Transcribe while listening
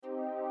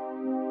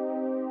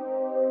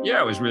Yeah,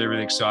 it was really,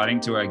 really exciting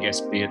to, I guess,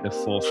 be at the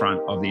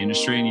forefront of the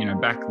industry. And,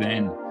 back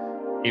then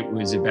it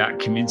was about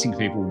convincing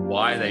people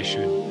why they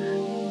should,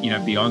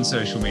 be on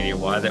social media,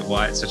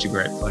 why it's such a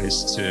great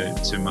place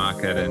to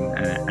market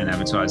and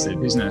advertise their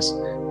business.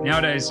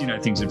 Nowadays,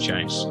 things have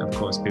changed. Of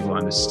course, people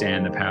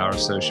understand the power of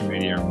social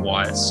media and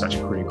why it's such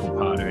a critical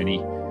part of any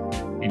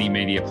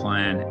media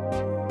plan.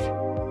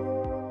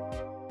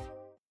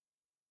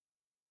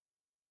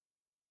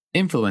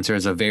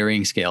 Influencers of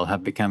varying scale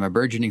have become a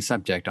burgeoning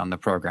subject on the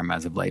program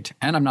as of late,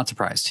 and I'm not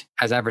surprised.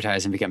 As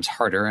advertising becomes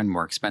harder and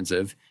more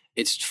expensive,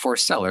 it's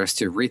forced sellers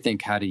to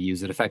rethink how to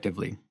use it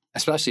effectively,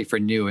 especially for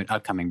new and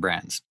upcoming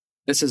brands.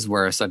 This is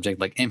where a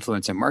subject like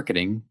influencer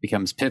marketing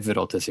becomes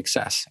pivotal to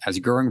success, as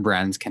growing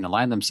brands can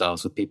align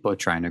themselves with people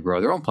trying to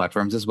grow their own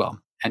platforms as well.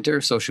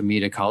 Enter Social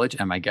Media College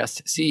and my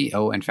guest,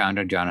 CEO and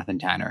founder Jonathan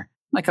Tanner.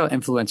 Like how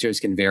influencers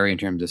can vary in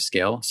terms of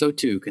scale, so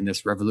too can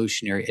this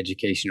revolutionary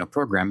educational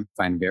program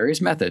find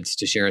various methods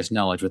to share its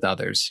knowledge with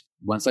others.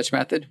 One such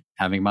method,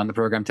 having him on the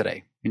program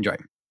today. Enjoy.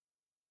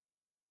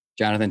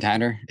 Jonathan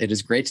Tanner, it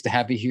is great to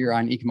have you here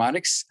on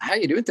Ecomotics. How are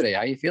you doing today? How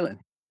are you feeling?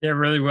 Yeah,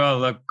 really well.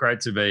 Look, great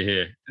to be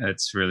here.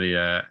 It's really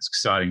it's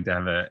exciting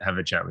to have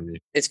a chat with you.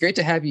 It's great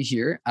to have you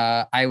here.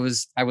 I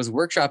was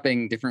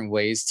workshopping different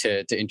ways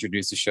to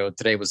introduce the show.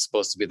 Today was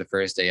supposed to be the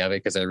first day of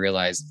it because I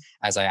realized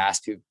as I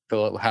asked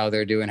people how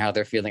they're doing, how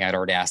they're feeling, I'd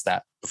already asked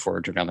that before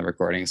I turned on the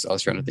recording. So I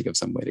was trying to think of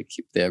some way to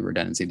keep the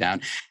redundancy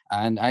down,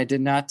 and I did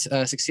not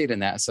succeed in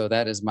that. So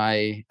that is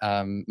my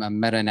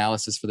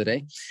meta-analysis for the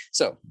day.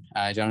 So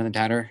Jonathan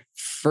Tanner,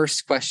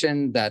 first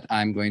question that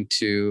I'm going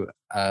to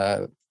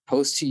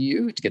pose to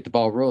you to get the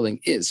ball rolling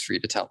is for you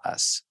to tell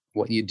us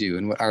what you do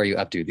and what are you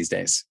up to these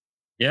days?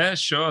 Yeah,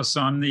 sure. So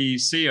I'm the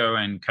CEO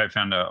and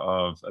co-founder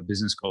of a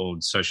business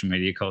called Social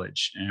Media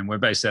College, and we're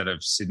based out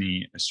of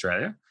Sydney,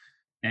 Australia.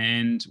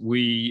 And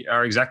we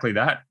are exactly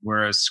that.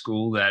 We're a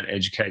school that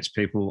educates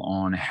people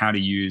on how to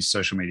use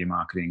social media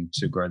marketing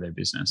to grow their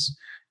business.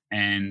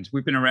 And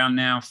we've been around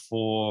now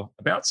for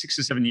about 6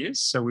 or 7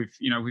 years. So we've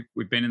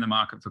been in the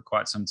market for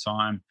quite some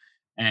time.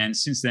 And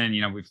since then,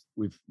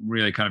 we've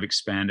really kind of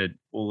expanded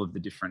all of the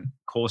different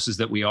courses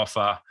that we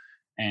offer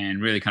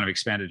and really kind of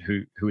expanded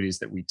who it is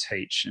that we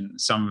teach.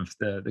 And some of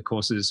the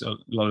courses, a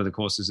lot of the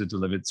courses are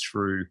delivered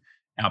through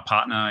our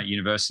partner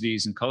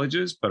universities and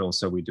colleges, but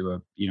also we do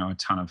a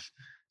ton of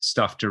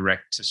stuff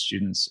direct to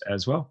students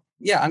as well.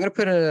 Yeah, I'm going to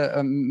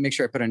put make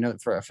sure I put a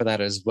note for that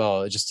as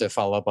well, just to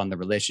follow up on the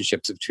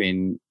relationships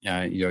between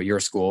your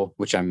school,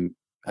 which I'm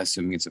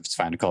assuming it's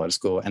fine to call it a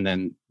school, and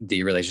then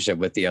the relationship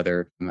with the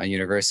other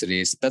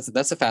universities.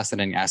 That's a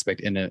fascinating aspect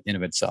in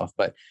of itself.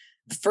 But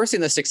the first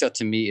thing that sticks out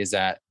to me is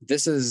that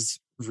this is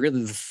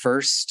really the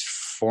first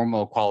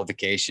formal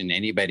qualification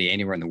anybody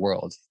anywhere in the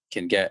world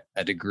can get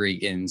a degree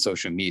in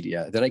social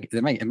media.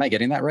 Am I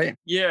getting that right?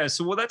 Yeah.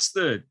 So that's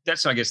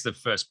I guess the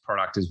first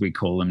product, as we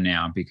call them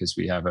now, because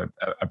we have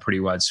a pretty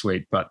wide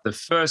suite. But the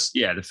first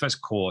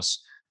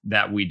course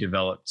that we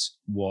developed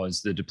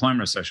was the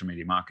Diploma of Social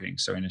Media Marketing.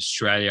 So in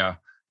Australia,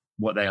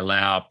 what they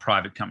allow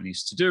private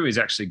companies to do is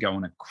actually go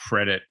and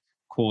accredit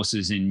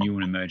courses in new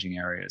and emerging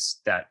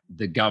areas that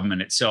the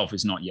government itself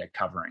is not yet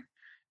covering.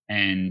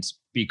 And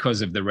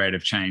because of the rate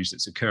of change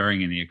that's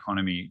occurring in the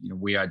economy,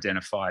 we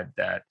identified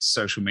that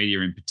social media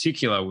in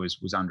particular was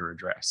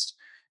under-addressed.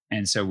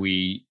 And so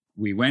we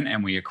went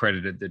and we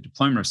accredited the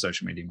Diploma of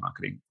Social Media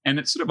Marketing. And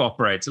it sort of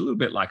operates a little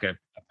bit like a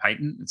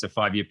patent. It's a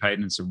 5-year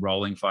patent. It's a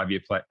rolling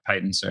 5-year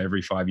patent. So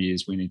every 5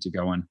 years, we need to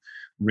go and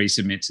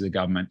resubmit to the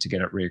government to get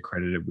it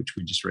reaccredited, which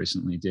we just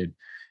recently did.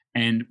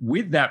 And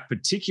with that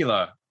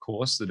particular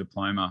course, the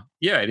diploma,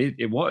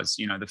 it was,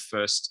 the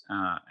first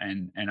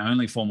and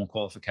only formal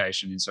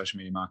qualification in social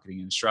media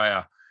marketing in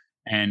Australia.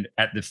 And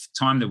at the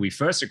time that we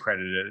first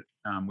accredited it,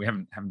 we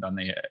haven't done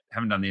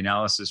the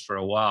analysis for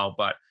a while,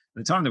 but at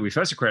the time that we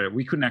first accredited,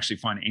 we couldn't actually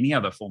find any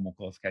other formal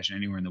qualification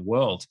anywhere in the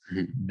world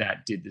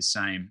that did the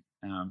same.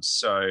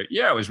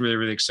 It was really,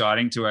 really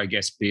exciting to, I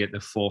guess, be at the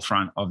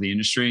forefront of the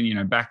industry.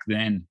 And, back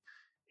then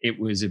it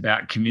was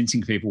about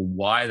convincing people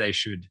why they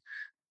should,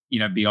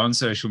 be on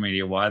social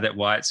media, why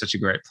it's such a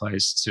great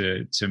place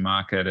to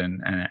market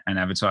and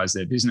advertise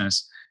their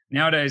business.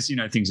 Nowadays,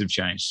 things have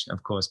changed.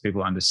 Of course,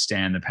 people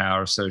understand the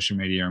power of social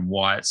media and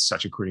why it's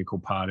such a critical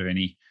part of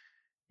any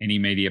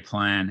media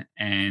plan.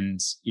 And,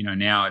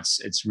 now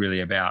it's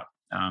really about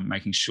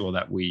making sure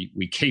that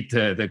we keep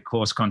the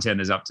course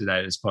content as up to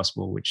date as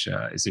possible, which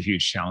is a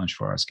huge challenge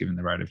for us given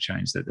the rate of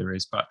change that there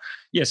is. But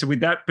so with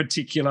that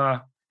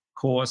particular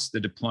course, the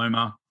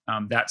diploma,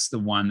 that's the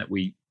one that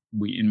we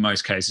in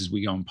most cases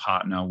we go and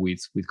partner with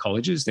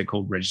colleges. They're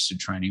called registered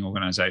training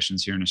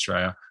organizations here in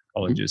Australia,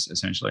 colleges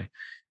essentially.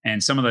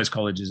 And some of those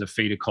colleges are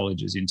feeder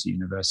colleges into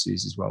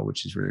universities as well,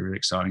 which is really, really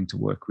exciting to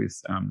work with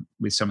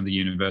some of the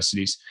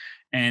universities.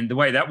 And the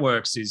way that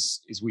works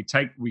is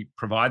we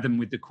provide them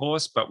with the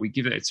course, but we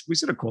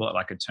sort of call it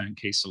like a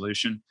turnkey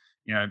solution.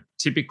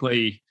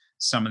 Typically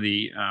some of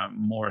the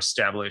more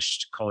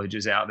established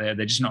colleges out there,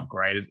 they're just not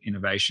great at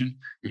innovation,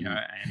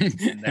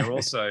 and they're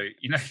also,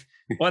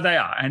 Well, they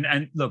are,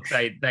 and look,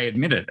 they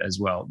admit it as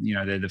well.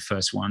 They're the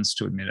first ones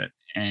to admit it,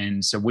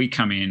 and so we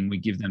come in, we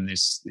give them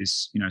this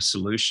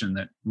solution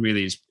that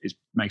really is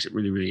makes it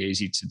really really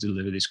easy to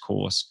deliver this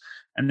course,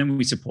 and then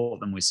we support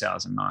them with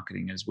sales and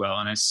marketing as well.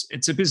 And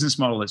it's a business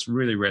model that's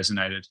really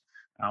resonated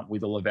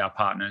with all of our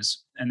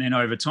partners. And then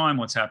over time,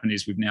 what's happened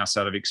is we've now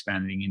started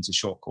expanding into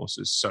short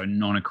courses, so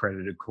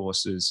non-accredited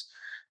courses,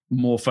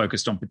 more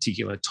focused on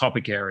particular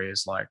topic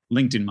areas like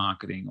LinkedIn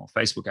marketing or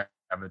Facebook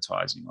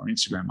advertising or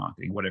Instagram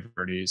marketing, whatever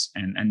it is.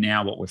 And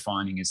now what we're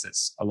finding is that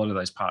a lot of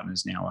those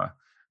partners now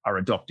are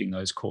adopting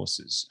those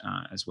courses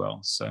as well.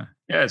 So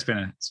yeah, it's been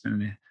a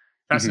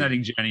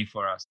fascinating journey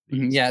for us.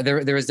 Yeah,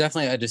 there was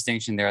definitely a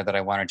distinction there that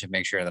I wanted to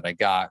make sure that I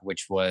got,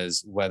 which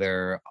was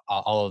whether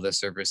all of the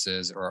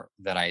services or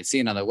that I had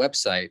seen on the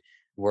website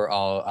were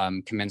all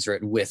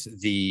commensurate with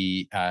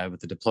the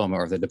diploma,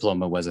 or if the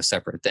diploma was a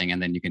separate thing,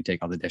 and then you can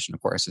take all the additional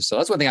courses. So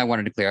that's one thing I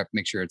wanted to clear up,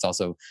 make sure it's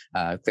also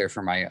clear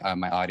for my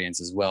audience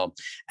as well.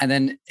 And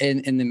then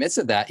in the midst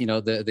of that,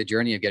 the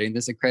journey of getting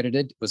this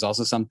accredited was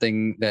also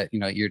something that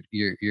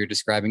you're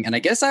describing. And I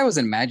guess I was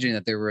imagining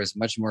that there was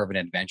much more of an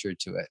adventure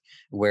to it,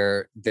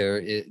 where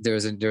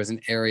there's an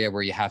area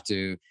where you have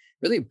to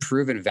really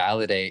prove and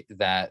validate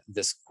that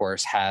this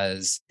course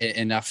has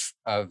enough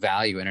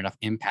value and enough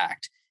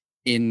impact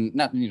in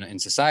in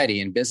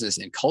society, in business,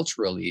 and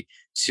culturally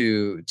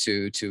to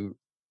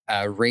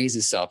raise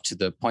itself to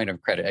the point of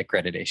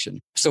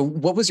accreditation. So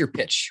what was your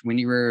pitch when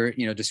you were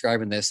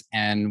describing this,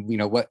 and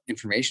what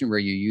information were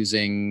you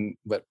using?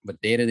 What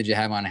data did you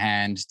have on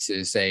hand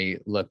to say,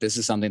 look, this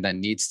is something that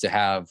needs to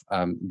have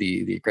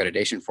the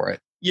accreditation for it?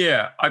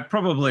 Yeah, I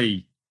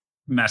probably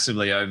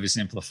massively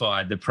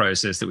oversimplified the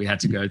process that we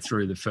had to go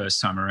through the first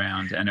time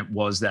around, and it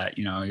was that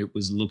it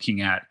was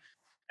looking at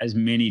as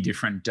many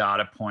different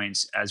data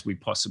points as we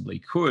possibly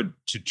could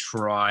to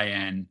try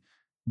and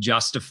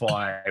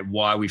justify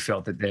why we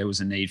felt that there was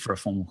a need for a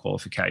formal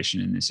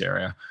qualification in this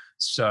area.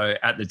 So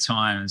at the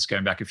time, it's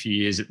going back a few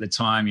years, at the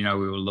time, we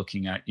were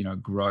looking at,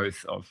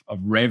 growth of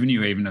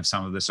revenue, even of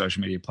some of the social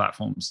media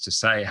platforms, to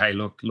say, hey,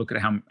 look at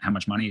how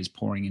much money is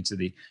pouring into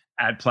the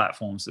ad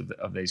platforms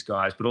of these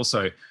guys, but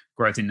also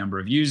growth in number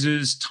of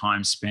users,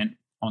 time spent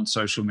on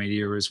social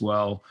media as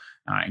well,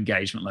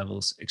 engagement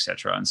levels, et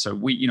cetera. And so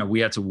we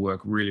had to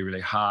work really, really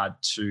hard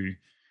to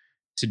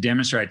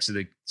demonstrate to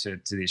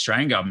the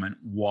Australian government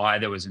why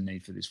there was a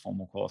need for this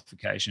formal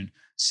qualification.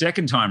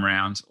 Second time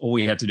around, all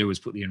we had to do was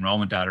put the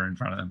enrollment data in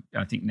front of them.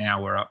 I think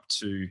now we're up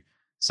to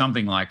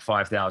something like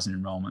 5,000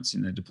 enrollments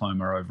in the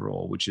diploma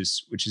overall, which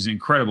is an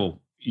incredible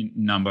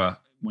number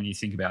when you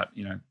think about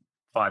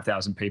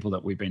 5,000 people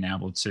that we've been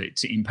able to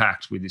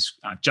impact with this,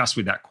 just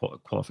with that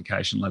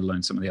qualification, let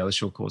alone some of the other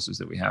short courses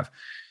that we have.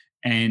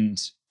 And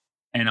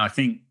I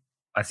think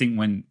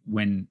when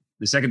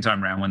the second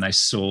time around, when they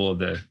saw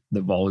the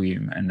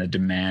volume and the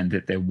demand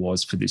that there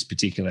was for this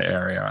particular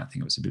area, I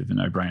think it was a bit of a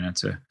no-brainer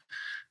to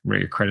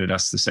reaccredit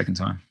us the second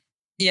time.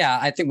 Yeah,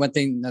 I think one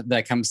thing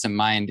that comes to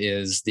mind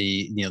is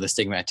the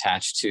stigma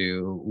attached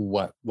to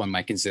what one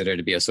might consider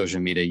to be a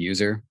social media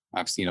user.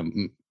 Obviously,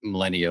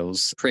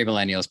 millennials,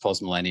 pre-millennials,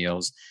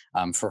 post-millennials,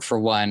 for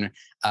one,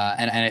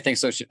 and I think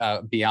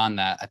beyond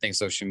that, I think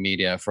social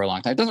media for a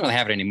long time, it doesn't really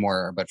have it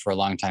anymore, but for a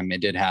long time it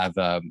did have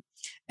an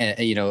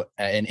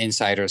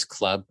insiders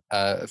club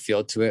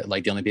feel to it.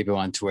 Like the only people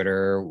on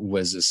Twitter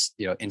was this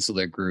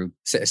insular group.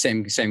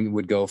 Same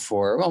would go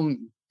for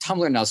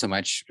Tumblr, not so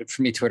much.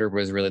 For me, Twitter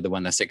was really the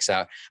one that sticks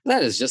out. But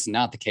that is just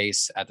not the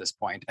case at this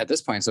point. At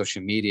this point,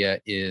 social media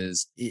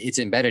it's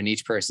embedded in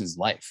each person's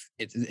life.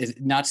 It's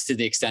not to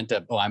the extent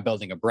of, I'm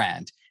building a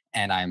brand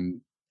and I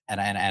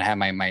have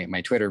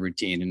my Twitter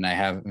routine and I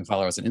have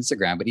followers on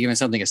Instagram, but even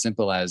something as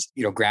simple as,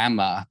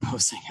 grandma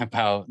posting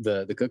about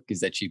the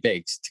cookies that she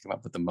baked, to come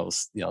up with the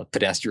most,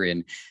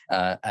 pedestrian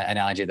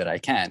analogy that I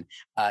can.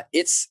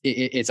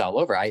 It's all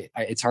over.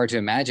 It's hard to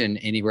imagine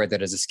anywhere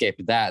that has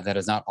escaped that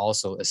has not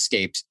also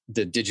escaped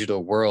the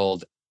digital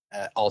world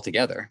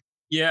altogether.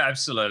 Yeah,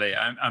 absolutely.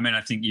 I mean,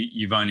 I think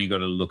you've only got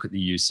to look at the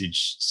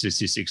usage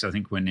statistics. I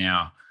think we're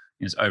now,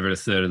 it's over a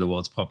third of the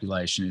world's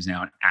population is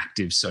now an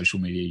active social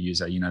media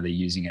user. They're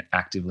using it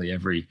actively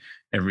every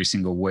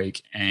single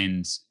week.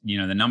 And,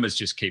 the numbers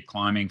just keep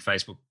climbing.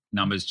 Facebook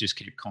numbers just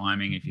keep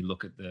climbing. If you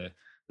look at the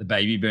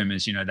baby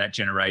boomers, that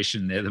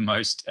generation, they're the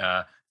most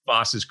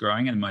fastest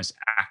growing and the most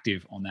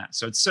active on that.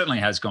 So it certainly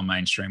has gone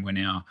mainstream. We're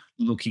now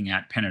looking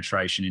at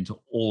penetration into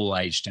all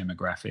age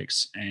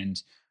demographics.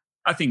 And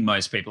I think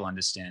most people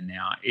understand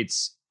now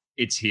it's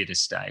here to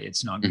stay.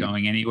 It's not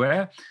going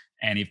anywhere.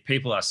 And if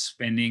people are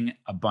spending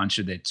a bunch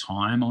of their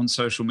time on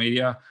social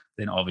media,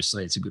 then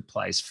obviously it's a good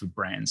place for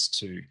brands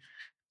to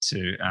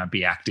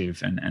be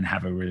active and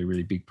have a really,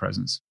 really big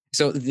presence.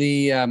 So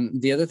the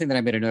other thing that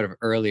I made a note of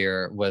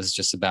earlier was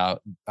just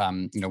about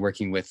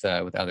working with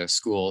other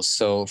schools.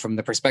 So from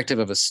the perspective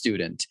of a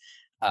student,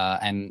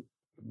 and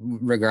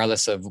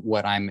regardless of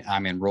what I'm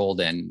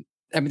enrolled in,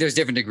 I mean, there's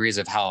different degrees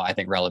of how I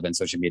think relevant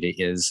social media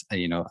is.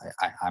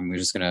 I'm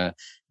just going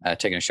to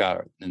take a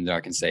shot in the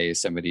dark and say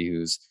somebody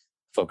who's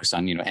focused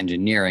on,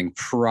 engineering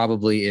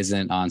probably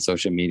isn't on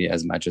social media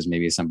as much as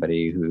maybe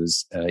somebody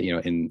who's,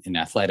 in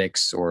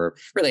athletics or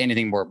really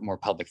anything more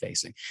public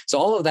facing. So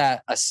all of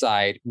that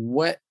aside,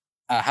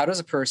 how does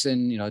a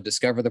person,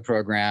 discover the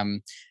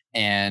program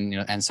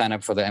and sign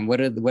up for that? And what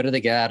do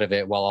they get out of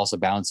it while also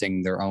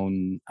balancing their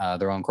own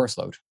course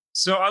load?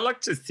 So I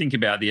like to think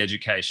about the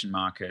education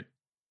market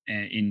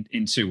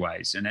in two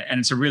ways. And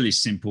it's a really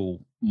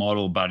simple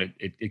model, but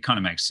it kind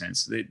of makes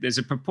sense. There's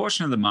a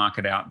proportion of the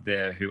market out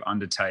there who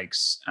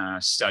undertakes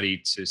study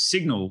to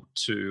signal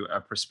to a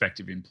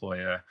prospective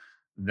employer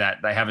that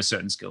they have a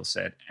certain skill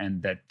set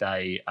and that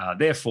they are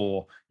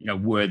therefore,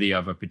 worthy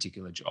of a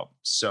particular job.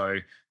 So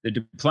the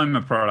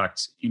diploma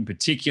product in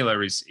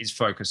particular is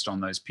focused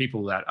on those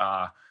people that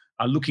are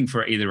looking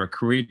for either a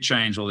career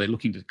change or they're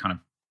looking to kind of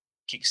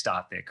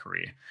kickstart their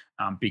career.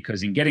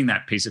 Because in getting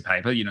that piece of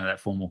paper, that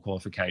formal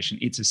qualification,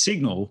 it's a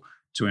signal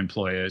to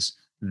employers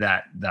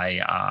that they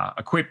are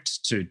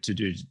equipped to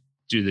do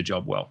the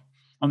job well.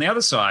 On the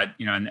other side,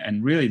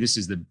 and really this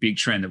is the big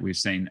trend that we've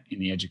seen in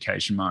the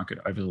education market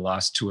over the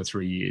last 2 or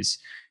 3 years,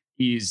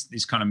 is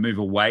this kind of move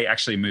away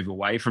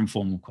from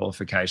formal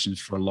qualifications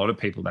for a lot of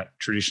people that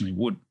traditionally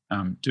would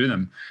do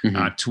them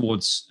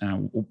towards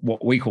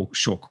what we call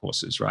short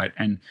courses, right?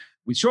 And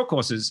with short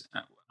courses,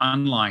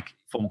 unlike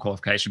formal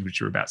qualification,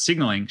 which are about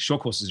signaling,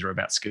 short courses are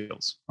about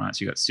skills, right?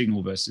 So you got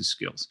signal versus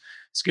skills.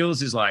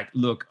 Skills is like,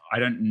 look, I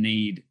don't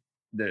need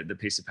the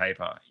piece of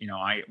paper.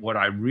 What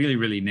I really,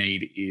 really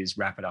need is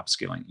rapid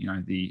upskilling.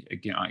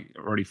 Again, I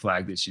already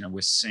flagged this,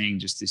 we're seeing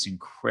just this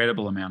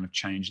incredible amount of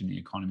change in the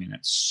economy, and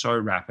it's so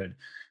rapid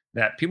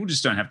that people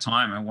just don't have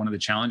time. And one of the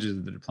challenges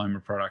of the diploma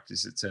product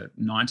is it's a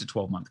 9 to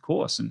 12 month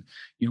course. And,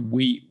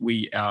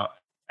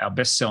 our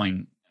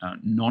best-selling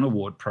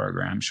non-award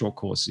program, short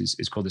course,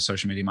 is called the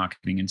Social Media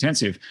Marketing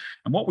Intensive.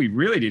 And what we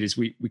really did is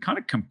we kind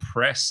of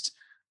compressed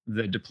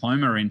the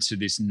diploma into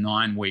this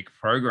 9-week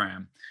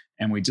program,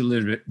 and we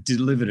delivered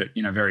it,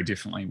 very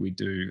differently. We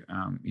do,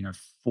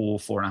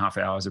 4.5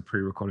 hours of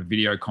pre-recorded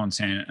video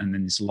content, and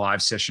then this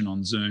live session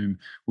on Zoom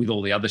with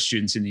all the other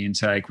students in the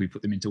intake. We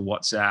put them into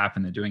WhatsApp,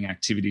 and they're doing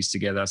activities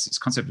together. So this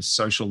concept of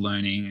social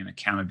learning and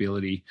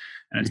accountability,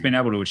 and it's been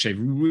able to achieve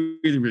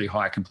really, really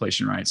high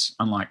completion rates,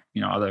 unlike,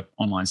 other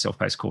online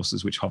self-paced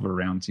courses, which hover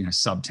around,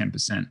 sub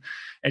 10%.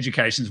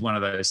 Education is one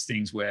of those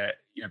things where,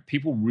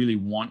 people really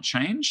want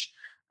change,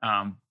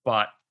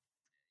 but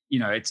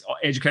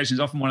education is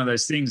often one of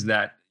those things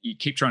that you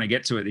keep trying to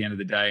get to at the end of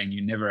the day and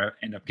you never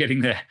end up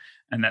getting there.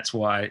 And that's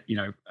why,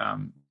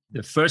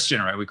 the first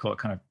generation, we call it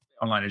kind of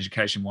online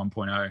education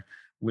 1.0,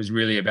 was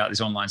really about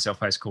this online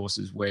self-paced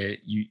courses where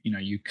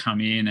you come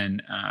in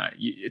and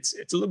it's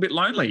a little bit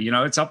lonely.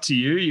 It's up to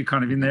you. You're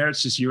kind of in there.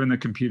 It's just you and the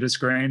computer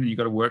screen, and you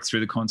got to work through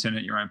the content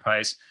at your own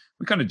pace.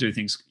 We kind of do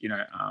things,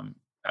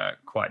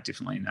 quite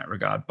differently in that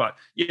regard. But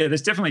yeah,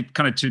 there's definitely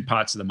kind of two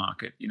parts of the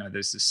market.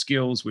 There's the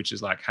skills, which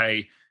is like,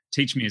 hey,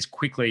 teach me as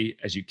quickly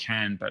as you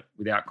can, but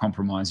without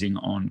compromising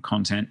on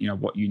content,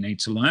 what you need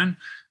to learn.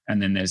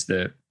 And then there's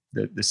the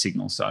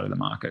signal side of the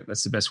market.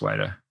 That's the best way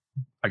to,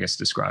 I guess,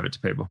 describe it to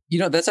people.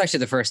 That's actually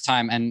the first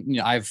time, and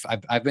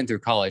I've been through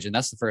college, and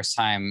that's the first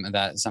time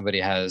that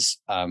somebody has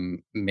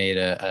made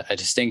a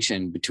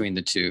distinction between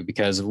the two.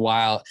 Because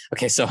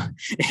so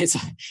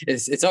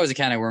it's always a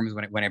can of worms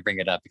when I bring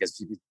it up,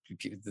 because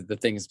the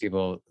things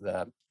people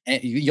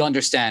you'll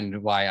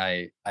understand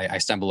why I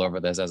stumble over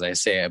this as I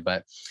say it,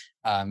 but.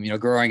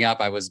 Growing up,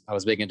 I was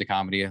big into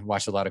comedy. I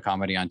watched a lot of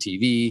comedy on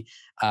TV.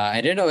 I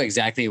didn't know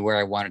exactly where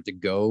I wanted to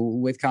go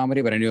with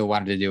comedy, but I knew I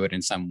wanted to do it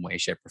in some way,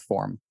 shape, or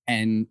form.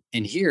 And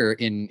here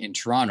in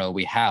Toronto,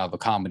 we have a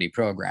comedy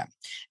program.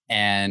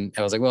 And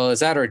I was like, well, is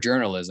that or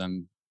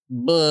journalism?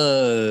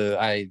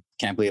 I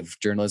can't believe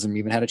journalism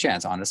even had a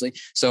chance, honestly.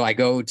 So I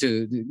go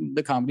to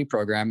the comedy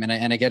program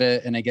and I get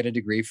a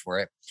degree for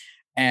it.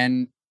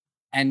 And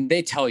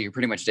they tell you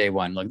pretty much day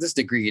one, look, this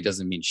degree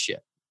doesn't mean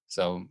shit.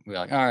 So we're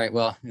like, all right,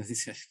 well,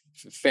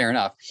 fair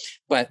enough.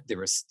 But there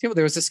was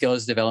the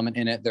skills development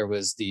in it. There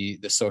was the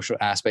social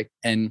aspect.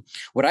 And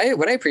what I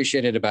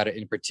appreciated about it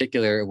in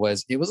particular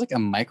was it was like a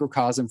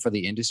microcosm for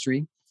the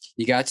industry.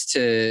 You got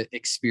to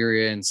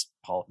experience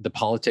the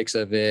politics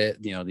of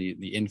it,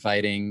 the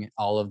infighting,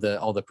 all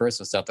the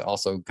personal stuff that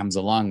also comes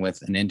along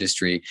with an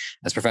industry.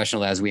 As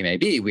professional as we may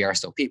be, we are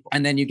still people.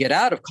 And then you get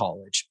out of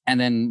college, and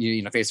then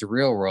you face the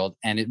real world,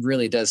 and it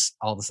really does,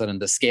 all of a sudden,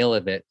 the scale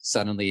of it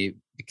suddenly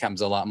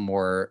becomes a lot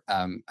more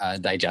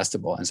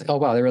digestible. And it's like, oh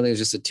wow, there really is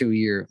just a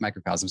 2-year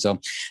microcosm. So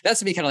that's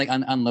to be kind of like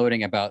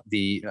unloading about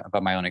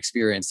my own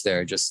experience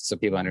there, just so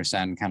people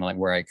understand kind of like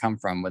where I come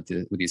from with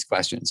these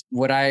questions.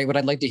 What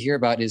I'd like to hear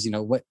about is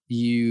what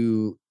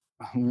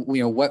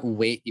what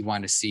weight you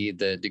want to see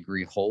the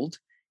degree hold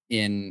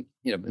in,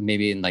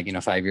 maybe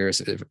in 5 years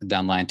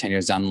down the line, 10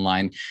 years down the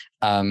line,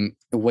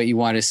 what you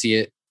want to see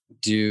it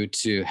do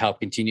to help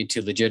continue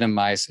to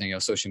legitimize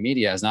social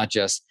media as not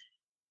just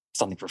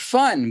something for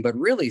fun, but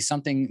really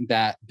something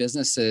that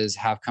businesses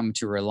have come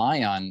to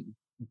rely on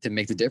to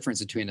make the difference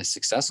between a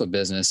successful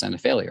business and a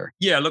failure.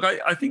 Yeah, look,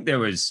 I think there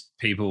was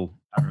people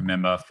I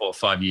remember 4 or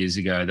 5 years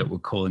ago that were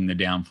calling the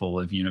downfall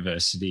of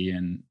university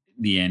and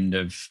the end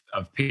of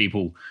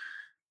people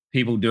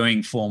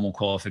doing formal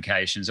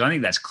qualifications. I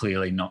think that's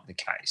clearly not the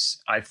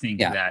case. I think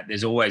that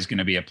there's always going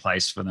to be a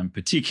place for them,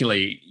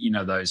 particularly,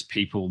 those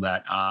people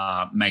that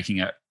are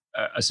making a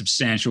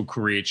substantial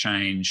career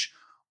change,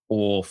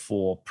 or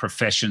for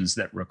professions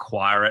that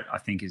require it, I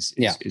think is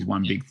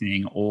one big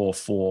thing, or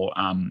for,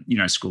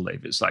 school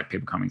leavers, like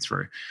people coming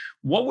through.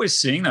 What we're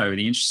seeing, though,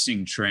 the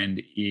interesting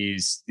trend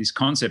is this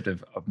concept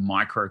of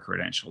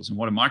micro-credentials. And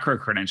what a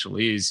micro-credential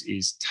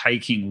is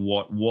taking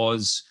what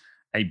was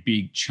a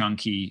big,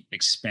 chunky,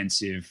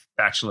 expensive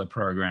bachelor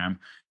program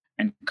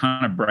and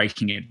kind of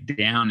breaking it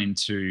down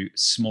into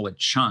smaller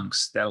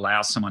chunks that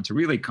allow someone to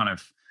really kind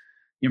of,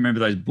 you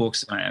remember those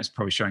books? I was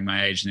probably showing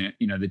my age,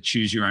 the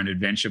Choose Your Own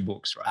Adventure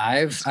books,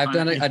 right? I've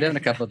done a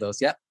couple of those.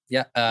 Yep.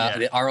 Yeah.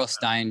 The R.L.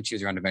 Stein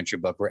Choose Your Own Adventure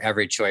book, where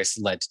every choice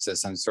led to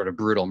some sort of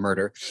brutal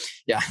murder.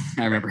 Yeah,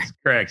 I remember.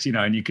 Correct.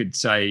 And you could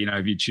say,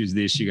 if you choose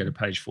this, you go to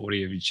page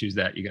 40. If you choose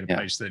that, you go to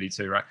page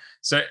 32, right?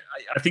 So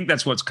I think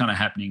that's what's kind of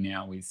happening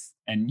now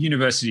and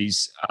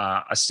universities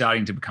are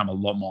starting to become a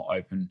lot more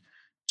open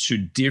to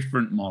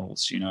different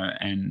models,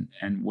 and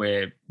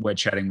we're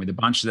chatting with a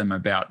bunch of them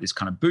about this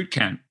kind of boot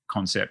camp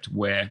concept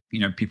where,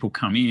 people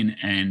come in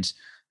and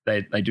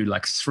they do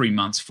like 3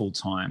 months full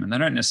time, and they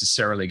don't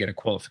necessarily get a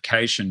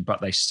qualification,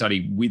 but they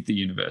study with the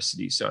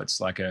university. So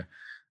it's like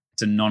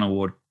it's a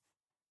non-award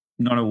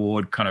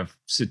kind of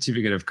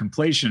certificate of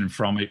completion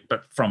from an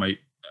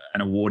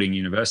awarding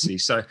university.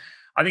 So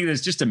I think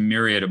there's just a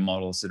myriad of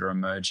models that are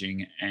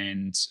emerging,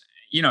 and,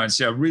 it's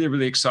a really,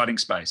 really exciting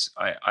space.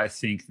 I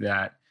think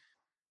that,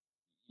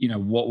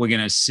 what we're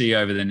going to see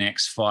over the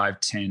next 5,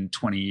 10,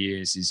 20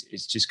 years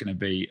is just going to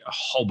be a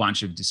whole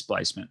bunch of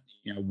displacement,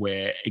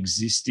 where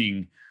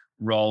existing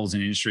roles in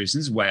industries,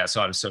 and this is way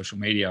outside of social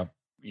media,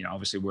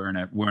 obviously we're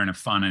in a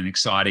fun and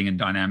exciting and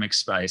dynamic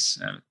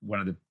space. One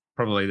of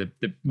probably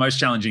the most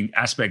challenging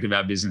aspect of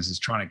our business is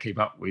trying to keep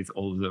up with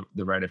all of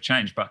the rate of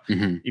change. But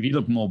if you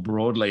look more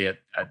broadly at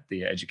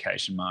the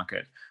education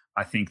market,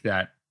 I think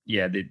that,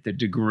 the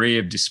degree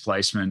of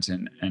displacement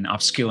and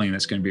upskilling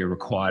that's going to be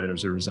required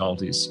as a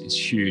result is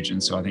huge.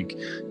 And so I think,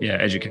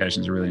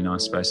 education is a really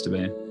nice space to be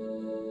in.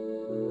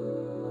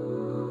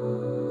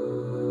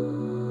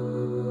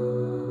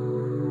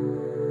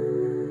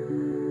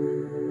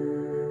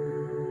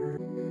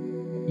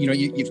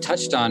 You've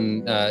touched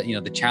on,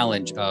 the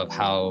challenge of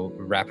how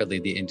rapidly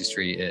the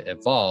industry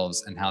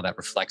evolves and how that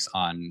reflects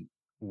on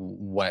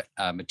what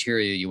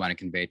material you want to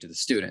convey to the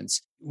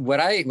students. What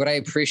I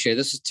appreciate,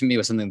 this to me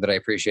was something that I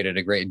appreciated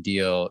a great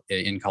deal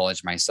in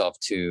college myself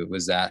too,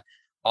 was that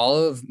all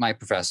of my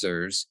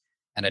professors,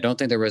 and I don't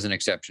think there was an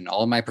exception,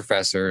 all of my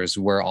professors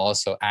were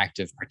also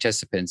active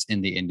participants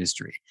in the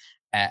industry.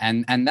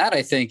 And that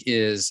I think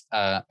is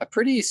a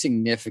pretty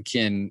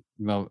significant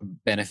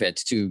benefit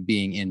to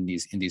being in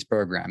these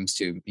programs.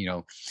 To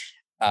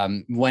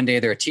one day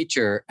they're a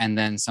teacher, and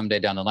then someday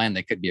down the line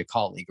they could be a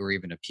colleague or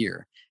even a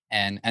peer.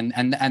 And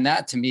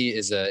that to me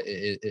is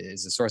a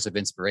source of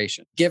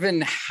inspiration,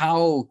 given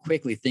how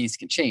quickly things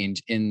can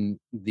change in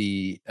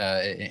the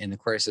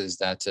courses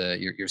that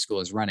your school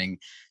is running.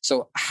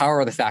 So how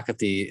are the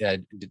faculty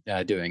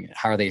doing it?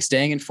 How are they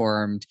staying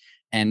informed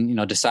and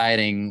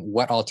deciding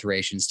what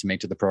alterations to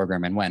make to the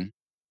program and when?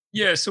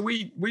 Yeah, so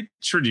we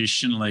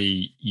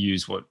traditionally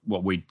use what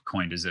we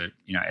coined as a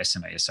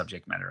SME, a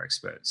subject matter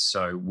expert.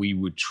 So we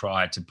would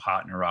try to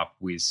partner up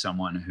with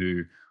someone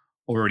who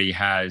already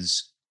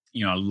has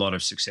a lot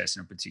of success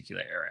in a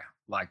particular area.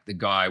 Like the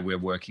guy we're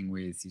working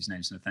with, his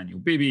name's Nathaniel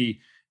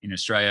Bibby in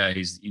Australia.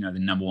 He's the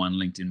number one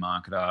LinkedIn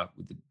marketer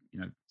with the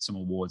some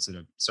awards that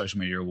are social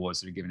media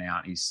awards that are given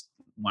out. He's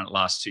won it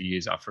last 2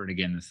 years, up for it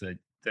again the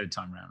third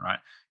time around. Right?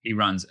 He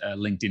runs a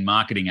LinkedIn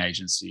marketing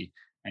agency,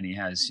 and he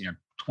has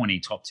 20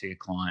 top tier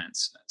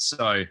clients.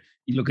 So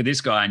you look at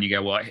this guy and you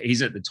go, well,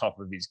 he's at the top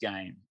of his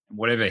game. And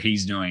whatever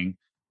he's doing,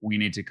 we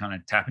need to kind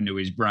of tap into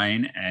his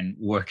brain and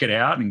work it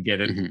out and get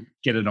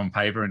it on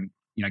paper and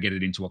get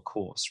it into a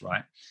course,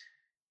 right?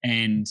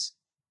 And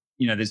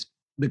there's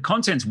the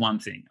content's one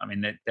thing. I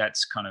mean,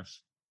 that's kind of,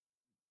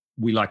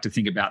 we like to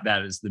think about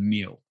that as the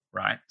meal,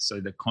 right? So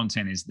the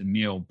content is the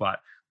meal, but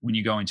when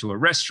you go into a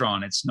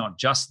restaurant, it's not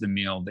just the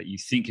meal that you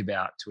think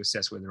about to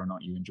assess whether or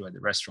not you enjoy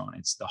the restaurant.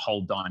 It's the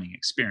whole dining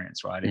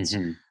experience, right? It's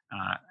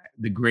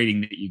the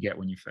greeting that you get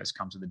when you first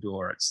come to the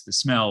door. It's the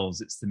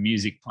smells, it's the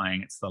music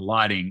playing, it's the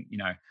lighting,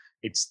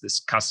 it's this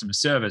customer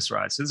service,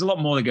 right? So there's a lot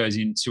more that goes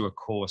into a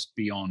course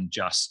beyond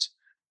just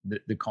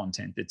the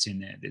content that's in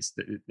there.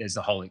 There's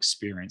the whole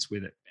experience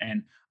with it.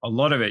 And a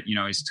lot of it,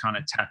 is kind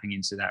of tapping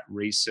into that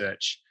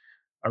research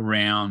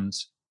around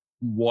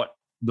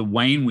the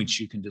way in which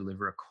you can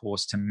deliver a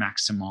course to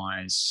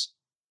maximize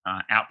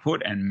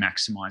output and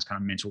maximize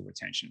kind of mental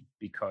retention,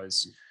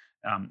 because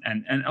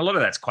and a lot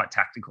of that's quite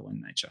tactical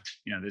in nature.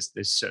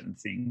 There's certain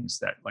things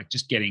that, like,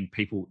 just getting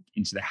people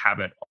into the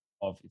habit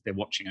of, if they're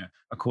watching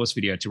a course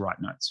video, to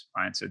write notes,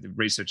 right? So the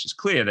research is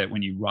clear that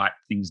when you write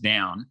things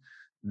down,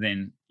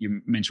 then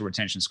your mental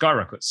retention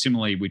skyrockets.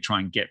 Similarly, we try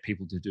and get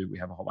people we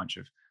have a whole bunch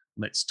of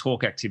let's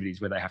talk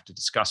activities where they have to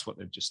discuss what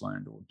they've just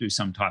learned or do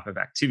some type of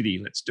activity.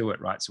 Let's do it,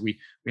 right? So we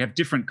have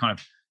different kind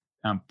of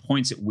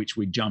points at which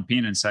we jump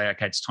in and say,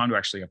 okay, it's time to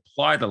actually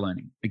apply the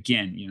learning.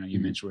 Again,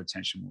 your mental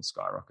retention will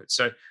skyrocket.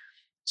 So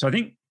I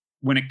think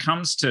when it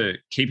comes to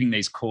keeping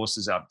these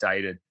courses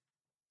updated,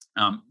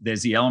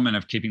 there's the element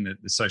of keeping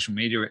the social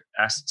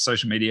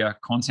media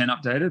content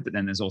updated, but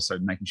then there's also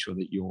making sure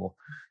that you're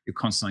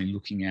constantly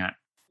looking at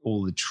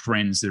all the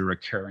trends that are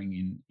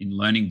occurring in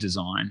learning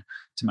design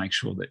to make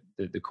sure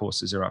that the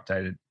courses are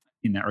updated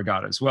in that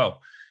regard as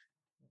well.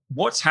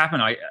 What's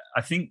happened, I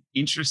think,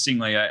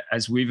 interestingly,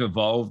 as we've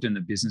evolved and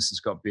the business has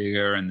got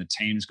bigger and the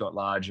teams got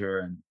larger,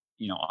 and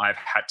I've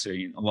had to,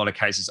 in a lot of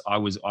cases, I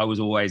was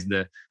always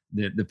the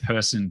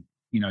person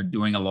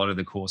doing a lot of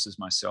the courses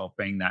myself,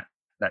 being that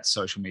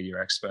social media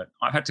expert.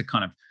 I've had to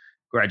kind of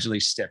gradually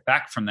step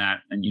back from that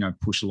and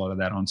push a lot of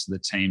that onto the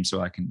team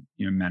so I can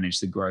manage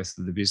the growth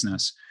of the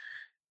business.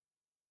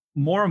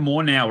 More and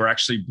more now, we're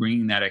actually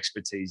bringing that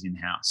expertise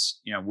in-house.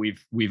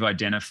 We've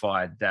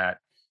identified that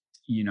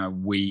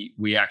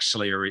we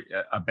actually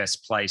are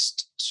best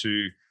placed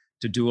to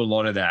do a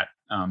lot of that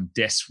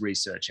desk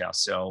research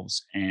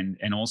ourselves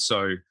and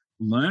also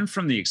learn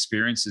from the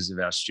experiences of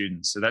our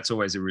students. So that's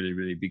always a really,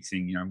 really big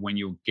thing.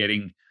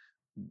 When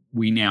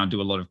we now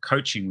do a lot of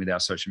coaching with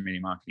our social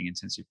media marketing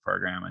intensive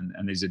program,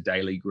 and these are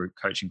daily group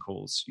coaching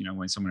calls.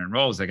 When someone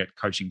enrolls, they get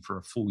coaching for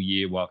a full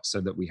year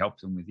so that we help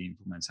them with the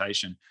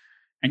implementation.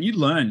 And you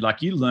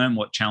learn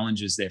what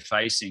challenges they're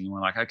facing. And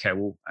we're like, okay,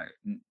 well,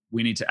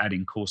 we need to add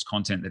in course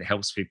content that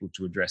helps people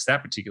to address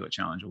that particular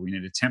challenge, or we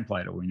need a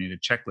template, or we need a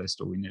checklist,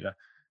 or we need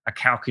a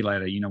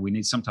calculator. We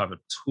need some type of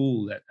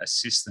tool that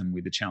assists them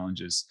with the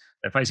challenges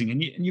they're facing.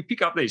 And you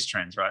pick up these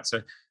trends, right?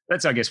 So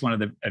that's, I guess, one of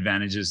the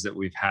advantages that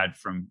we've had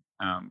from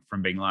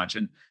being large.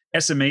 And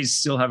SMEs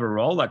still have a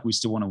role. Like, we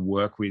still want to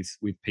work with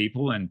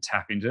people and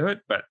tap into it,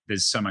 but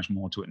there's so much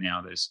more to it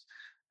now. There's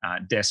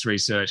desk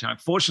research.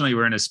 Unfortunately,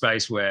 we're in a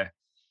space where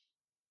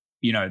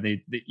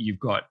you've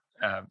got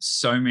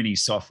so many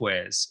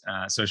softwares,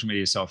 social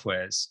media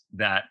softwares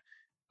that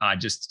are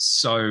just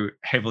so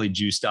heavily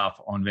juiced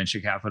up on venture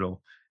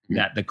capital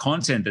that the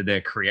content that they're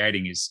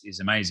creating is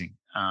amazing.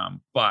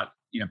 But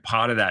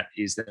part of that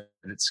is that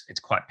it's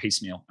quite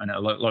piecemeal, and a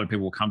lot of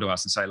people will come to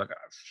us and say, look,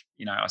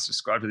 I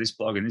subscribe to this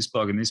blog and this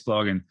blog and this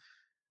blog, and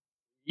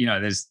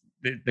there's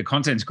the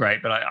content's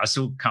great, but I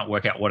still can't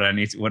work out what I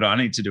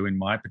need to do in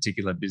my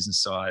particular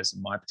business size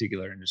and my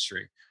particular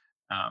industry.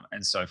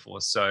 And so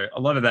forth. So a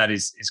lot of that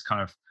is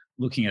kind of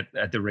looking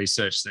at the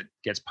research that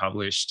gets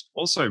published,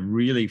 also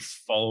really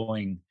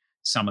following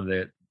some of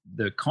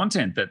the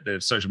content that the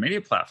social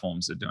media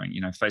platforms are doing.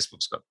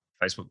 Facebook's got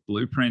Facebook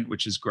Blueprint,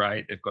 which is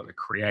great. They've got the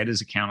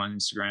creators account on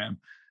Instagram.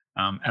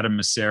 Adam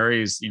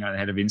Mosseri is, the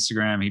head of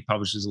Instagram. He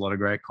publishes a lot of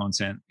great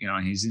content,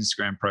 on his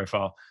Instagram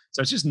profile.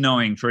 So it's just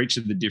knowing for each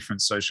of the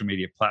different social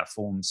media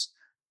platforms,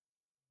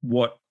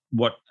 what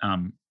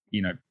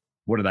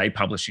are they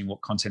publishing?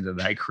 What content are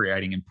they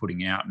creating and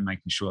putting out, and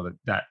making sure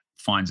that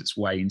finds its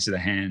way into the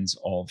hands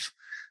of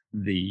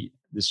the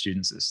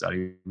students that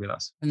study with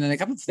us. And then a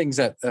couple of things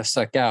that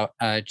stuck out.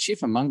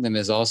 Chief among them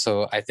is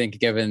also, I think,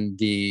 given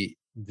the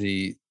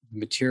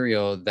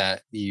material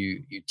that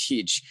you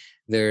teach,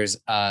 there's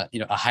a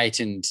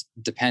heightened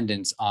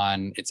dependence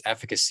on its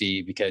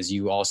efficacy because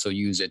you also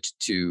use it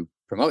to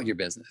promote your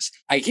business.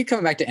 I keep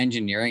coming back to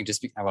engineering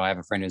just because I have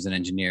a friend who's an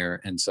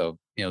engineer, and so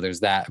there's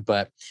that.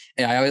 But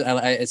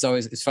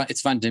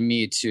it's fun to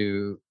me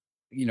to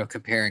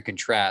compare and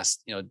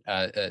contrast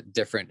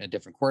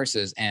different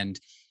courses and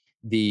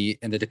the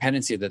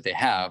dependency that they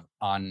have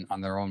on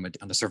their own,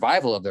 on the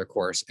survival of their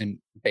course and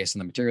based on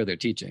the material they're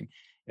teaching.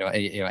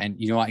 And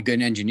you want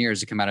good engineers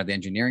to come out of the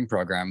engineering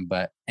program,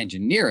 but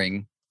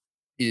engineering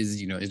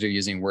is they're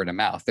using word of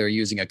mouth. They're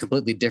using a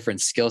completely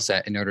different skill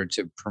set in order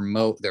to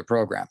promote their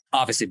program.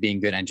 Obviously, being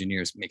good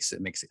engineers makes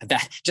it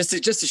that just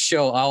to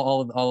show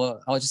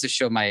I'll just to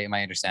show my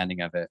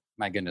understanding of it.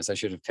 My goodness, I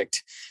should have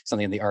picked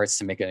something in the arts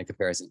to make a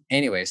comparison.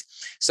 Anyways,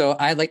 so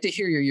I'd like to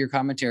hear your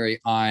commentary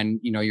on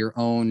your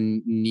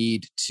own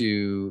need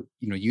to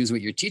use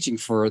what you're teaching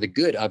for the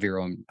good of your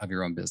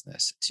own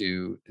business,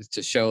 to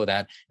show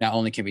that not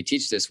only can we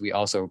teach this, we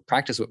also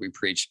practice what we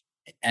preach.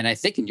 And I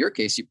think in your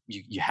case,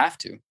 you have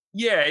to.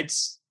 Yeah,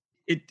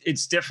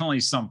 it's definitely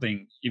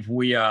something. If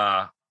we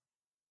are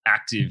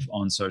active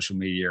on social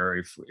media, or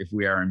if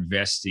we are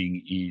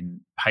investing in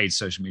paid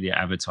social media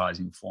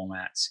advertising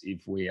formats,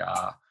 if we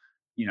are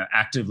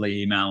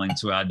actively emailing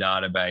to our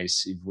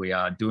database, if we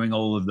are doing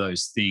all of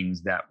those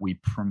things that we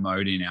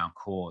promote in our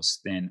course,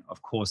 then of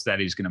course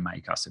that is going to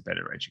make us a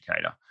better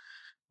educator.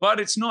 But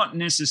it's not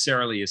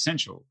necessarily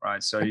essential,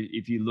 right? So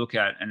if you look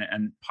at,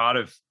 and part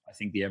of, I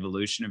think, the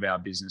evolution of our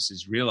business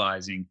is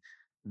realizing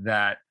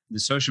that the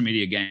social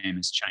media game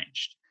has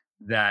changed.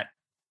 That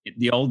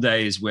the old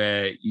days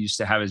where you used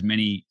to have as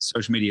many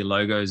social media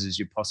logos as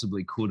you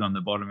possibly could on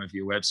the bottom of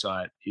your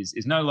website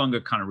is no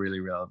longer kind of really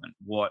relevant.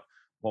 What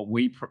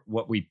we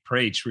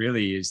preach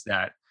really is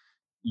that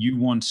you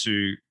want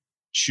to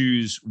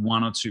choose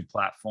one or two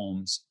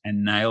platforms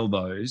and nail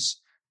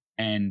those,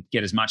 and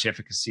get as much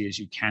efficacy as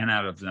you can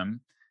out of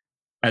them,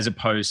 as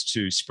opposed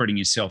to spreading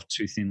yourself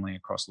too thinly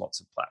across lots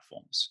of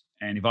platforms.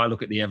 And if I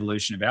look at the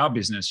evolution of our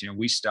business,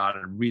 we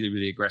started really,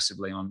 really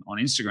aggressively on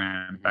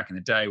Instagram back in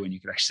the day when you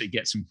could actually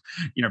get some,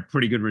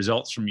 pretty good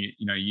results from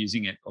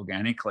using it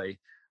organically.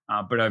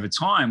 But over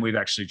time, we've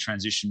actually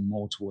transitioned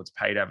more towards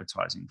paid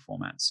advertising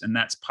formats, and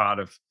that's part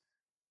of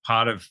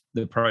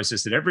the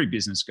process that every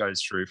business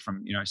goes through,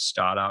 from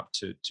startup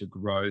to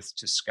growth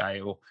to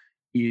scale,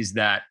 is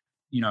that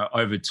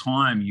over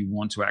time you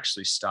want to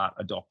actually start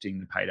adopting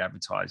the paid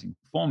advertising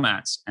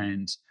formats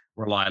and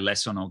rely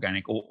less on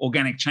organic, or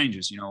organic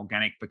changes.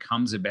 Organic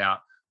becomes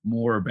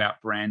more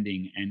about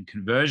branding and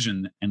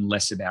conversion and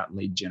less about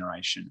lead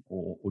generation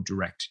or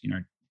direct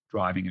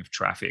driving of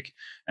traffic.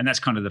 And that's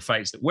kind of the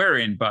phase that we're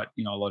in. But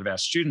a lot of our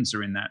students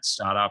are in that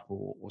startup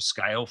or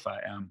scale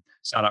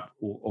startup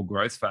or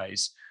growth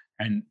phase.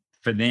 And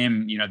for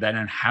them, they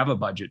don't have a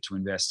budget to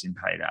invest in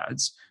paid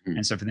ads.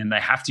 And so for them, they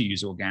have to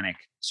use organic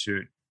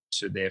to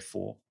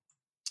therefore,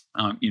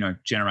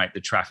 generate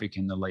the traffic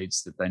and the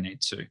leads that they need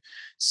to.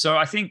 So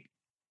I think,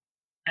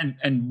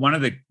 and one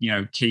of the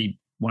key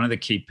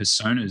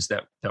personas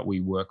that we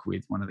work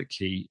with, one of the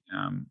key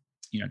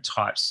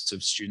types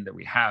of student that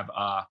we have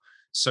are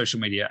social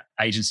media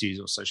agencies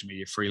or social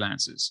media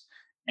freelancers.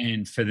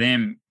 And for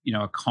them,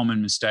 a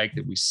common mistake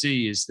that we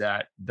see is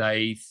that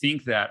they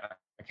think that,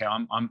 okay,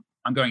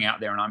 I'm going out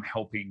there and I'm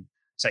helping,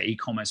 say,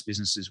 e-commerce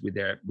businesses with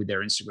their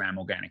Instagram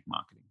organic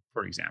marketing,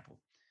 for example.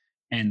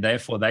 And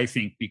therefore they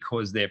think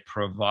because they're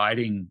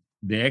providing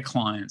their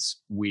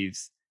clients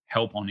with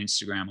help on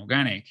Instagram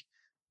organic,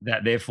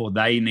 that therefore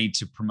they need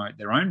to promote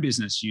their own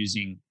business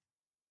using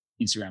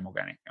Instagram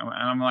organic. And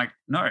I'm like,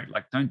 no,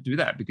 don't do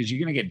that, because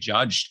you're going to get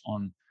judged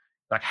on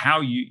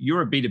how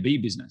you're a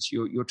B2B business.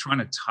 You're trying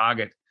to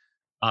target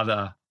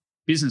other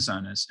business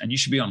owners, and you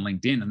should be on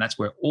LinkedIn. And that's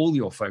where all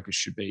your focus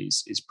should be,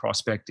 is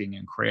prospecting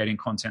and creating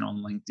content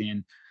on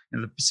LinkedIn.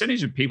 The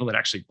percentage of people that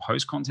actually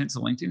post content to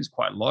LinkedIn is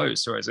quite low.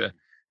 So as a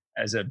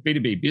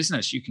B2B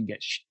business, you can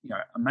get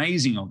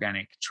amazing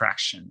organic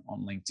traction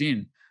on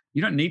LinkedIn.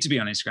 You don't need to be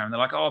on Instagram. They're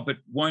like, oh, but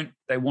won't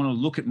they want to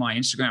look at my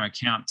Instagram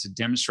account to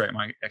demonstrate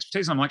my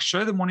expertise? I'm like,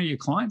 show them one of your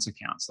clients'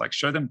 accounts.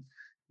 Show them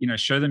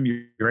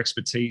your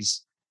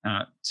expertise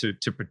to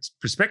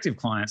prospective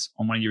clients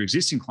on one of your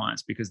existing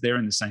clients, because they're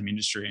in the same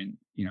industry, and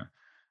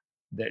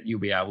that you'll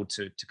be able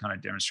to kind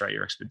of demonstrate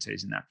your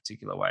expertise in that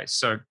particular way.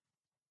 So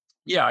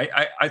yeah,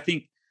 I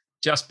think,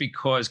 just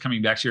because,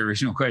 coming back to your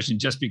original question,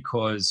 just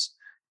because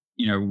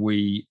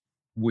we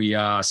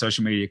are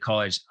social media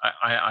college,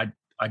 I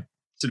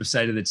sort of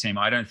say to the team,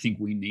 I don't think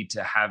we need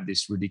to have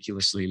this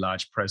ridiculously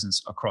large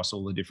presence across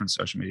all the different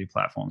social media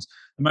platforms.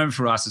 At the moment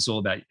for us, it's all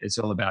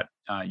about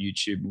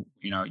YouTube.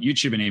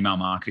 YouTube and email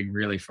marketing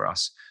really for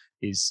us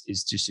is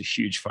just a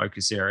huge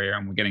focus area,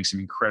 and we're getting some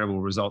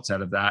incredible results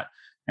out of that,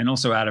 and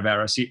also out of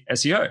our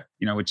SEO,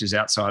 which is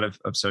outside of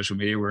social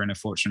media. We're in a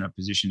fortunate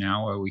position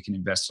now where we can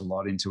invest a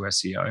lot into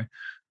SEO,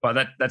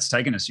 but that's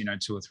taken us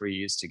 2 or 3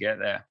 years to get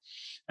there.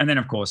 And then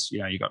of course,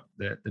 you got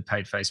the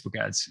paid Facebook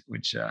ads,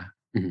 which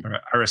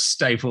are a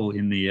staple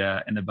in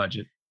the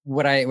budget.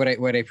 What I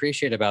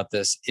appreciate about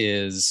this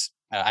is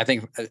I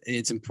think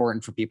it's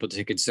important for people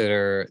to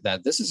consider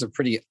that this is a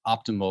pretty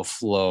optimal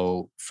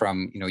flow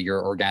from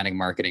your organic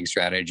marketing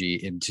strategy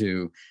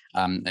into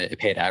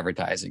paid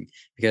advertising.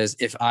 Because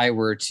if I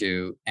were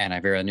to, and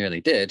I very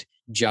nearly did,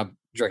 jump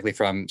directly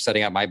from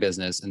setting up my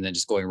business and then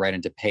just going right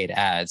into paid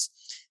ads,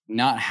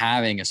 not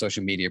having a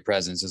social media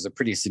presence is a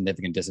pretty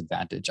significant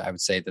disadvantage. I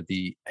would say that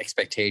the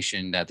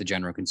expectation that the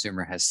general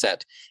consumer has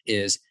set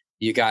is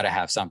you got to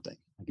have something.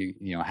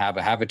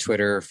 Have a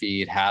Twitter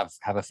feed, have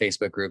a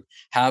Facebook group,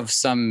 have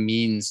some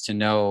means to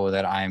know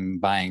that I'm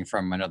buying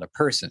from another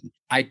person.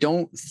 I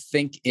don't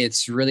think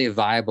it's really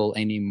viable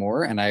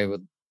anymore, and I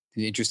would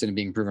be interested in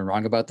being proven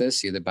wrong about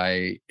this, either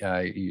by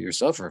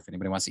yourself, or if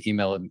anybody wants to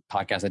email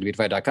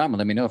podcast@debify.com and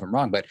let me know if I'm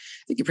wrong. But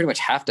I think you pretty much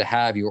have to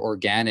have your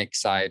organic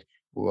side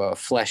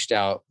fleshed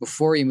out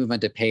before you move on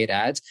to paid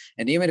ads.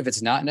 And even if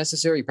it's not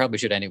necessary, you probably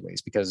should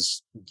anyways,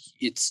 because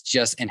it's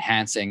just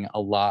enhancing a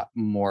lot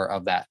more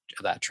of that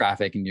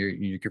traffic, and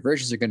your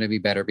conversions are going to be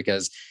better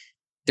because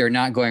they're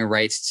not going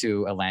right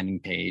to a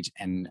landing page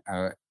and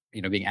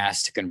being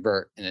asked to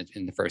convert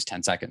in the first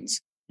 10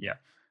 seconds. Yeah.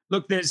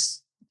 Look,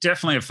 there's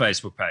definitely a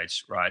Facebook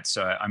page, right?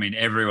 So, I mean,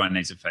 everyone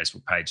needs a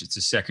Facebook page. It's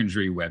a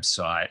secondary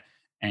website.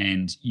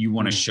 And you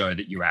want to show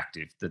that you're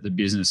active, that the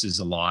business is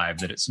alive,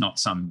 that it's not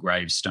some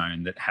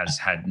gravestone that has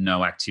had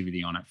no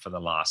activity on it for the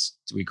last,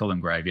 we call them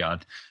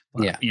graveyard,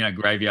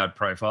 graveyard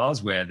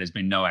profiles where there's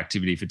been no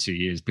activity for 2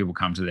 years. People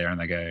come to there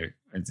and they go,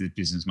 the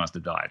business must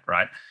have died,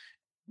 right?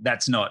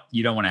 That's not,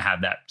 you don't want to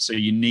have that. So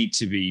you need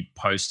to be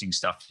posting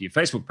stuff to your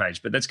Facebook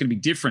page, but that's going to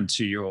be different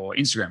to your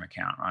Instagram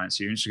account, right?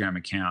 So your Instagram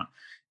account,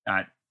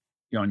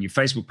 on your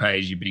Facebook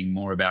page, you're being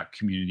more about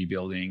community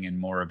building and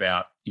more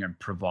about,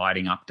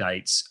 providing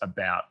updates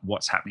about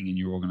what's happening in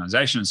your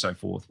organization and so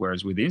forth.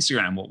 Whereas with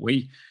Instagram, what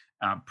we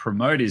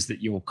promote is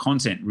that your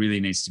content really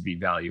needs to be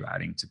value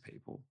adding to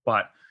people.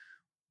 But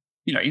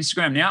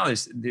Instagram now,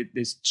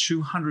 there's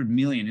 200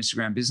 million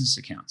Instagram business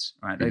accounts,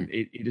 right?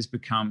 It has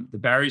become, the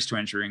barriers to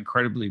entry are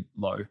incredibly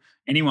low.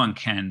 Anyone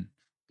can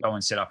go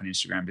and set up an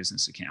Instagram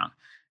business account.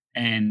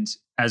 And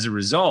as a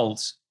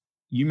result,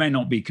 you may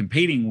not be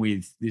competing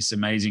with this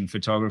amazing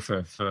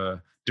photographer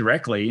for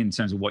directly in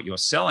terms of what you're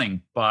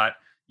selling, but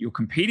you're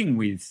competing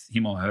with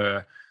him or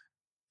her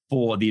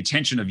for the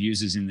attention of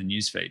users in the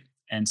newsfeed.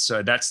 And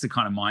so that's the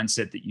kind of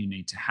mindset that you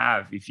need to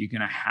have if you're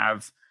going to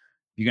have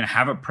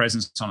a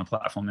presence on a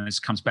platform. And this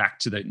comes back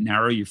to the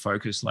narrow your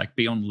focus, like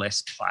be on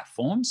less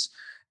platforms.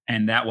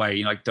 And that way,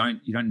 you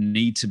don't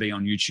need to be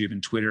on YouTube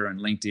and Twitter and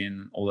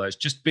LinkedIn, all those.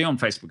 Just be on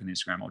Facebook and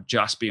Instagram, or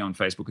just be on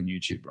Facebook and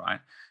YouTube, right?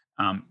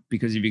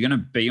 Because if you're going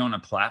to be on a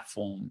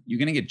platform, you're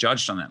going to get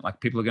judged on that.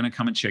 Like, people are going to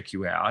come and check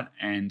you out.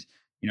 And,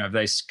 if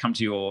they come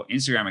to your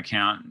Instagram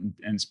account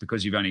and it's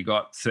because you've only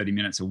got 30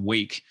 minutes a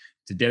week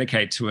to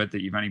dedicate to it,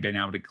 that you've only been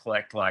able to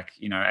collect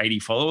 80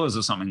 followers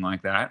or something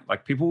like that,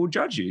 like, people will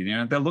judge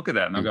you. They'll look at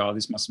that and they'll go, oh,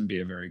 this mustn't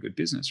be a very good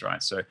business,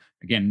 right? So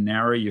again,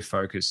 narrow your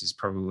focus is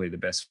probably the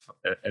best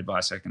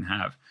advice I can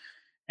have.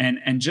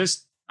 And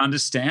just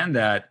understand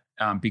that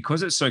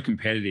because it's so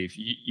competitive,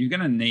 you're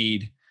going to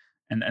need,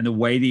 and the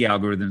way the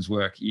algorithms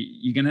work,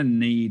 you're going to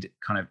need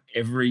kind of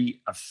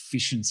every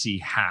efficiency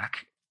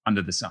hack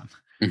under the sun,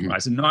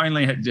 right? So not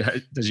only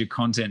does your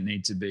content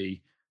need to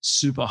be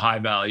super high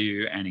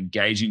value and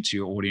engaging to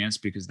your audience,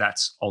 because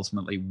that's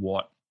ultimately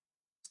what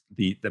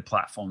the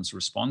platforms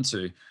respond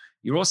to,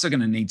 you're also going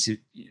to need to,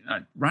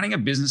 running a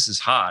business is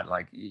hard.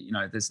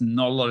 There's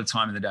not a lot of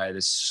time in the day.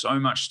 There's so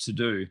much to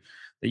do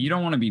that you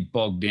don't want to be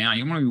bogged down.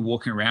 You want to be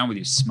walking around with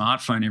your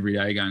smartphone every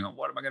day going, oh,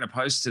 what am I going to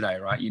post today,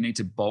 right? You need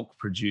to bulk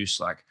produce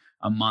like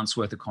a month's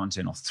worth of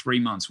content or 3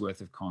 months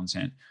worth of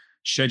content,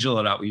 schedule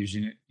it up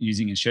using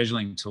a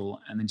scheduling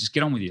tool, and then just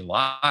get on with your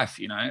life.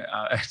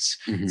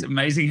 It's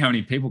amazing how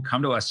many people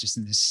come to us just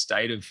in this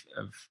state of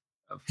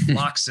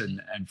flux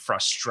and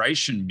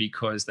frustration,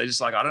 because they're just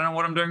like, I don't know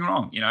what I'm doing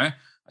wrong. I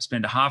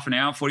spend a half an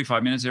hour,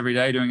 45 minutes every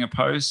day doing a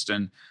post,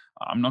 and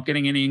I'm not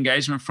getting any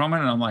engagement from it.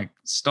 And I'm like,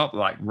 stop,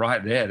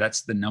 right there.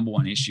 That's the number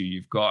one issue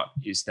you've got,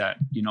 is that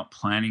you're not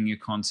planning your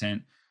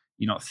content.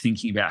 You're not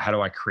thinking about, how do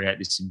I create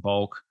this in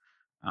bulk?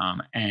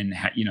 And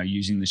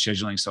using the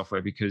scheduling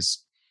software,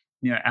 because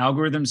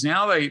algorithms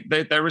now,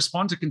 they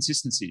respond to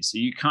consistency. So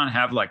you can't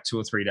have 2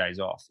 or 3 days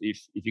off.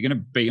 If you're going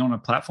to be on a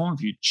platform,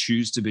 if you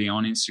choose to be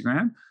on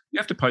Instagram, you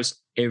have to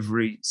post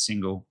every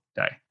single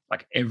day.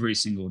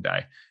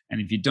 And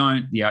if you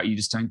don't, you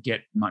just don't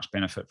get much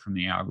benefit from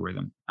the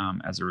algorithm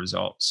as a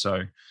result.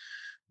 So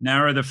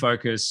narrow the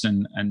focus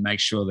and make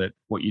sure that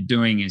what you're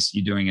doing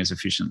as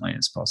efficiently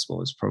as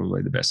possible is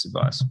probably the best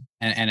advice.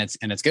 And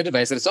it's good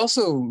advice, but it's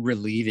also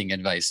relieving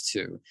advice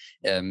too.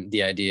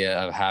 The idea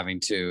of having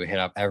to hit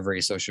up every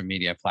social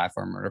media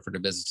platform in order for the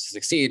business to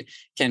succeed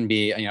can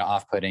be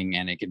off-putting,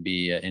 and it could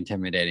be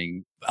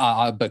intimidating.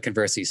 But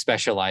conversely,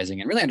 specializing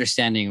and really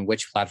understanding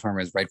which platform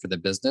is right for the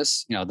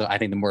business. I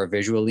think the more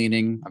visual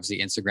leaning, obviously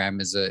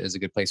Instagram is a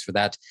good place for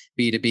that.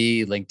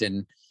 B2B,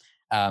 LinkedIn.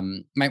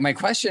 My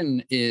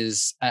question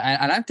is,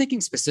 and I'm thinking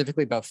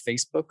specifically about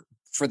Facebook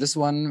for this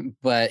one,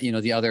 but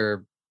the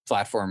other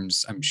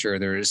platforms, I'm sure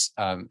there's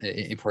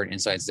important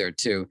insights there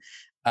too.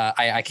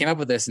 I came up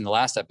with this in the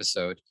last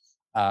episode,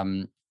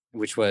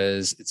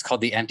 it's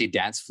called the empty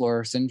dance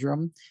floor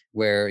syndrome,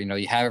 where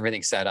you have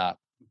everything set up,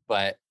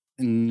 but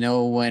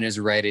no one is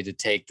ready to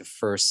take the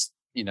first,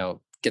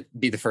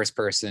 be the first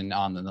person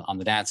on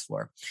the dance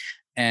floor.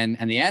 And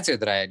the answer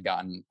that I had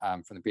gotten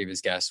from the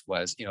previous guest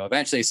was,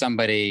 eventually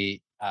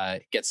somebody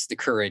gets the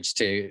courage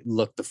to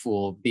look the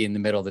fool, be in the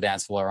middle of the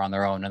dance floor on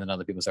their own, and then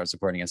other people start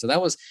supporting it. So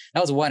that was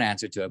one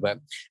answer to it. But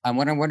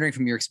what I'm wondering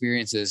from your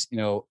experiences,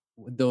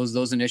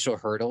 those initial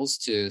hurdles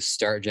to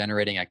start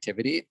generating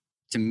activity,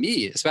 to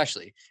me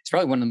especially, it's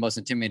probably one of the most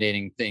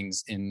intimidating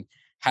things in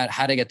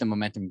how to get the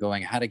momentum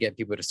going, how to get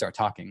people to start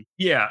talking.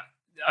 Yeah.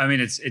 I mean,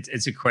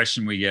 it's a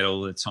question we get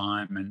all the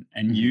time,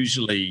 and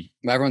usually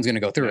everyone's going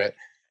to go through it.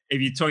 If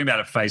you're talking about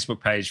a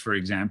Facebook page, for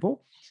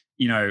example,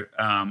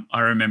 I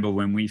remember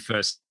when we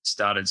first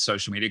started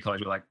Social Media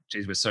College, we're like,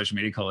 geez, we're Social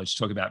Media College,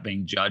 talk about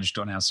being judged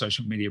on our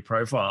social media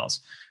profiles.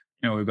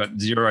 We've got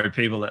 0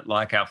 people that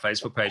like our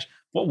Facebook page.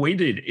 What we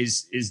did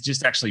is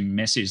just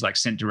actually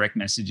sent direct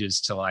messages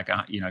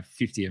to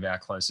 50 of our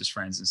closest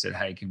friends and said,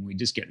 hey, can we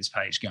just get this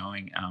page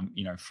going,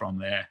 from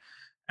there?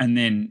 And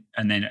then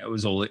it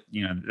was all,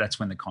 that's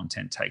when the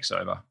content takes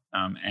over.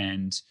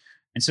 And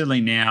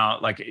certainly now,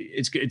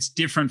 it's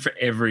different for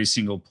every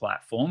single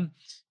platform.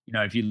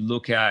 If you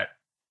look at,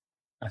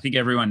 I think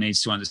everyone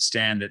needs to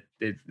understand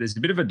that there's a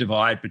bit of a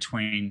divide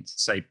between,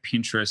 say,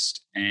 Pinterest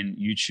and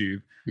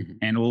YouTube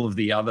and all of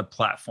the other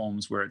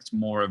platforms where it's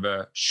more of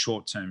a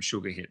short-term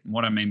sugar hit. And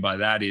what I mean by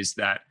that is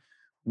that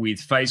with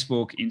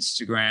Facebook,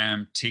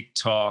 Instagram,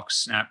 TikTok,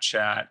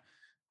 Snapchat,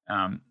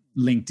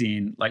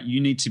 LinkedIn,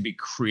 you need to be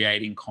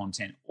creating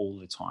content all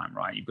the time,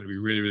 right? You've got to be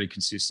really, really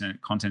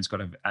consistent. Content's got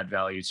to add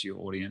value to your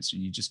audience.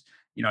 And you just,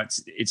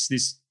 it's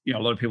this, a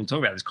lot of people talk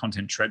about this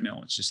content treadmill.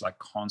 It's just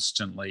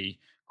constantly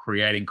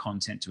creating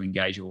content to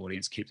engage your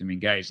audience, keep them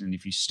engaged. And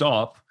if you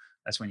stop,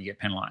 that's when you get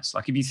penalized.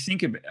 Like if you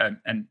think of,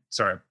 and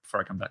sorry,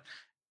 before I come back,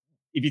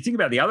 if you think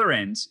about the other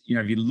end,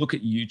 if you look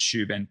at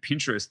YouTube and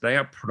Pinterest, they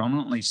are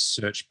predominantly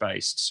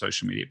search-based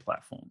social media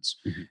platforms.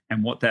 Mm-hmm.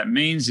 And what that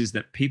means is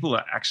that people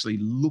are actually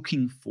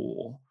looking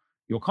for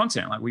your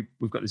content. Like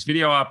we've got this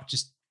video up,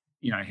 just,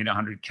 hit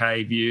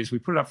 100K views. We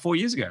put it up 4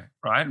 years ago,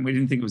 right? And we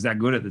didn't think it was that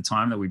good at the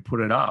time that we put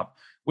it up.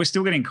 We're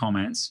still getting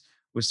comments.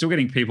 We're still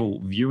getting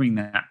people viewing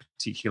that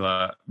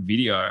particular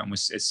video, and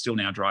it's still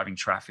now driving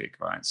traffic,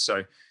 right?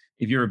 So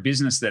if you're a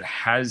business that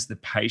has the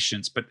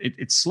patience, but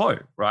it's slow,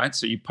 right?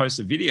 So you post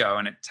a video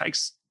and it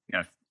takes,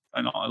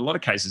 in a lot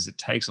of cases, it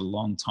takes a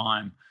long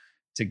time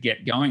to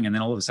get going. And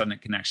then all of a sudden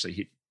it can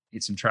actually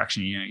hit some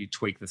traction. You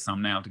tweak the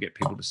thumbnail to get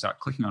people to start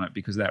clicking on it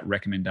because of that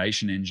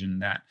recommendation engine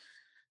that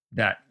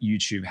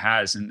YouTube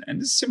has. And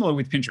it's similar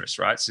with Pinterest,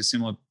 right? So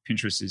similar,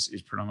 Pinterest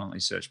is predominantly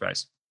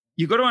search-based.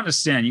 You've got to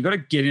understand, you've got to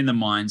get in the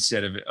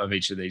mindset of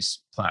each of these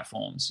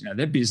platforms.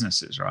 They're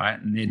businesses, right?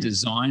 And they're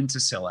designed to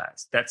sell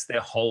ads. That's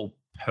their whole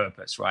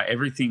purpose, right?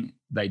 Everything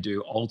they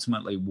do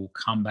ultimately will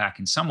come back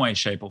in some way,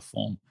 shape, or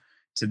form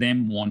to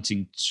them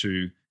wanting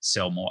to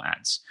sell more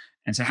ads.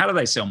 And so how do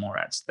they sell more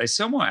ads? They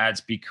sell more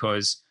ads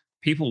because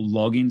people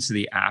log into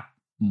the app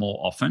more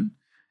often.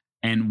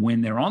 And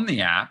when they're on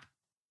the app,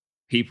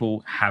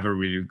 people have a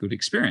really good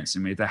experience.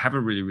 And if they have a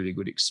really, really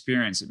good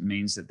experience, it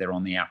means that they're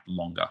on the app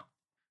longer,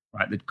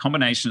 right? The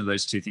combination of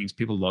those two things,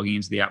 people logging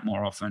into the app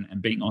more often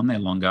and being on there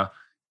longer,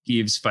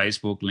 gives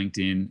Facebook,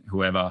 LinkedIn,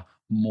 whoever,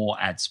 more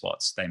ad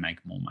spots. They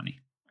make more money.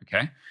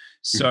 Okay.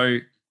 So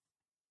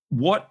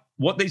what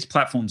these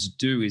platforms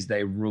do is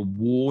they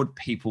reward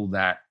people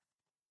that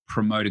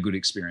promote a good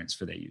experience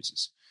for their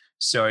users.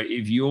 So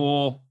if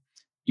you're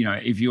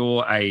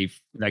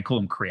they call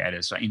them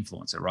creators, so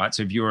influencer, right?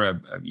 So if you're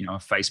a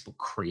Facebook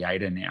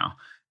creator now,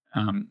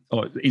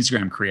 or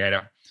Instagram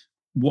creator,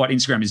 what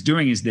Instagram is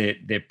doing is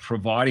they're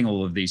providing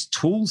all of these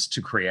tools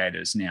to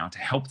creators now to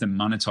help them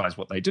monetize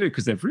what they do,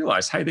 because they've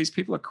realized, hey, these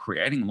people are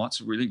creating lots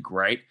of really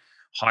great,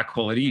 high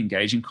quality,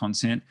 engaging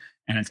content,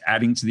 and it's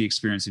adding to the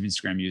experience of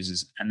Instagram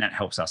users, and that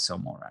helps us sell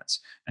more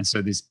ads. And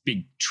so this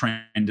big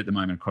trend at the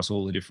moment across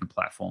all the different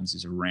platforms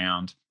is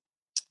around,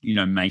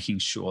 making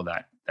sure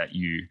that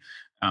you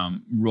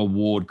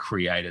reward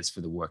creators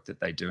for the work that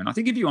they do. And I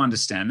think if you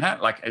understand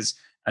that, like as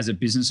a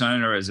business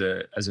owner, as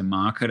a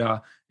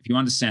marketer, if you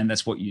understand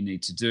that's what you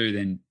need to do,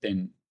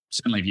 then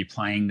certainly if you're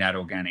playing that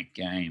organic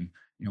game,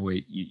 where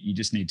you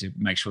just need to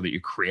make sure that you're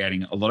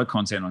creating a lot of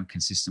content on a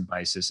consistent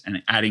basis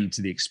and adding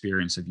to the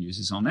experience of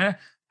users on there,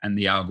 and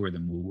the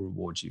algorithm will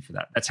reward you for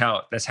that. That's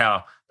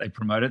how they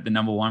promote it. The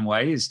number one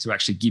way is to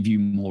actually give you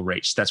more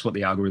reach. That's what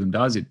the algorithm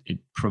does. It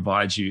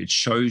provides you, it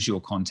shows your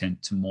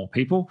content to more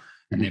people,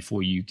 and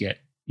therefore you get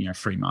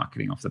free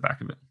marketing off the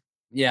back of it.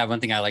 Yeah, one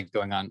thing I like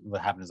going on,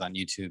 what happens on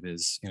YouTube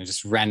is,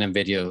 just random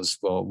videos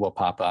will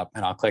pop up,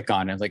 and I'll click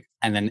on it,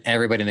 and then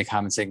everybody in the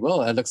comments saying,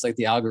 well, it looks like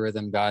the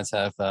algorithm gods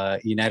have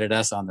united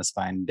us on this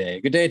fine day.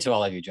 Good day to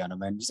all of you,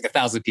 gentlemen. Just like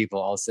 1,000 people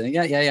all saying,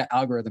 yeah,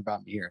 algorithm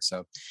brought me here.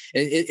 So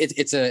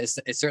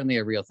it's certainly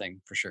a real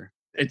thing for sure.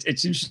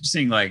 It's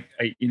interesting. Like,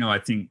 I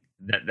think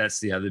that's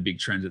the other big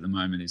trend at the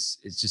moment is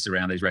just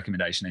around these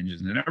recommendation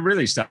engines. And it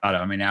really started,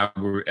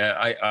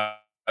 I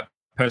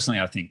personally,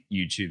 I think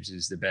YouTube's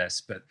is the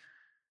best, but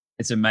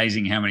it's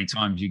amazing how many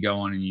times you go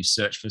on and you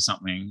search for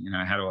something,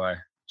 how do I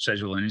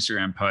schedule an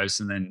Instagram post?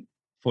 And then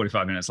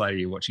 45 minutes later,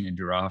 you're watching a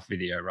giraffe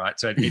video, right?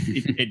 So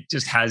it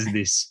just has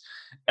this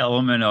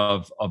element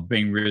of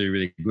being really,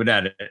 really good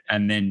at it.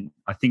 And then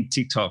I think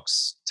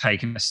TikTok's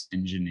taken this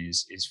engine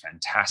is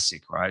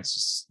fantastic, right? It's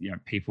just,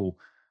 people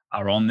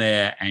are on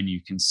there and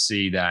you can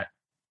see that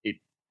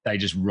they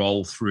just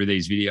roll through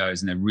these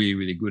videos and they're really,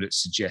 really good at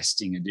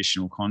suggesting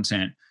additional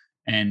content.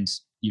 And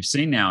you've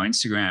seen now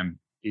Instagram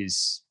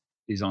is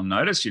on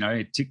notice.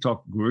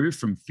 TikTok grew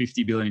from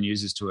 50 million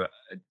users to 1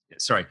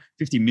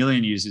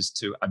 billion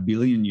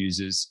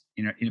users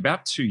in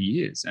about 2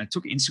 years. And it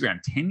took Instagram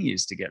 10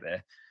 years to get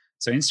there.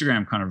 So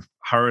Instagram kind of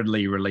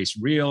hurriedly released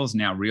Reels.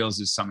 Now Reels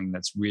is something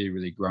that's really,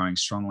 really growing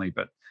strongly,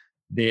 but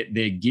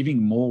they're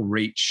giving more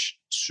reach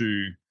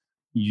to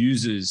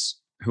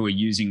users who are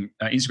using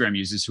Instagram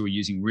users who are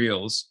using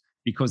Reels,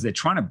 because they're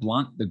trying to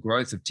blunt the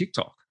growth of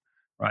TikTok.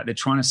 Right, they're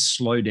trying to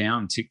slow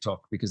down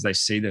TikTok because they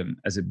see them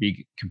as a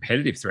big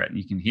competitive threat. And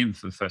you can hear them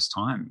for the first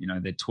time.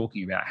 They're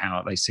talking about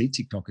how they see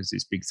TikTok as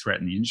this big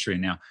threat in the industry.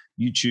 Now,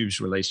 YouTube's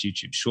released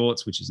YouTube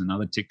Shorts, which is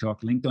another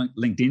TikTok.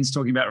 LinkedIn's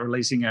talking about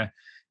releasing a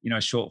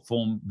short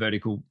form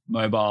vertical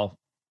mobile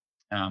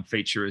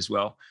feature as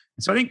well.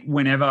 And so I think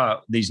whenever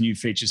these new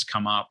features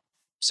come up,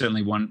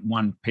 certainly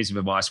one piece of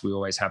advice we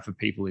always have for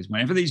people is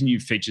whenever these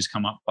new features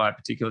come up by a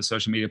particular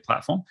social media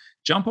platform,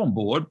 jump on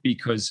board,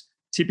 because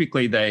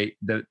typically the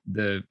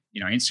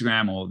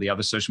Instagram or the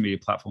other social media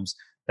platforms,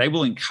 they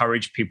will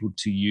encourage people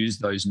to use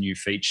those new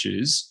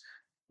features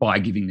by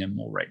giving them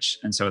more reach.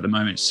 And so at the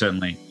moment,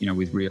 certainly,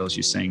 with Reels,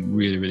 you're seeing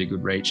really, really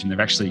good reach, and they've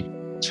actually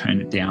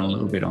turned it down a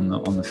little bit on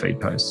the feed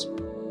posts.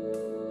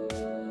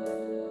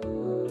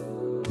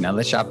 Now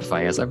that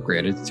Shopify has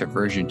upgraded to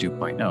version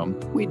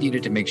 2.0, we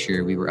needed to make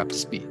sure we were up to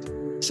speed.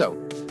 So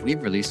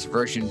we've released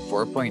version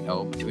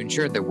 4.0 to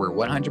ensure that we're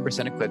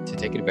 100% equipped to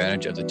take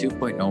advantage of the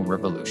 2.0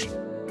 revolution.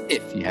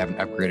 If you haven't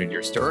upgraded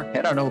your store,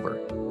 head on over.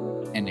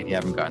 And if you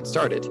haven't gotten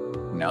started,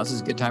 now's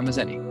as good time as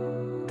any.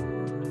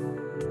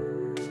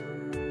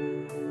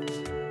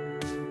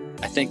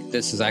 I think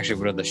this is actually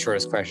one of the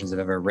shortest questions I've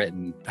ever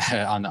written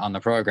on the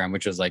program,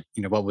 which was like,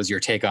 what was your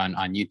take on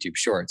YouTube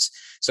Shorts?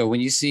 So when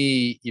you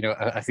see,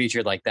 a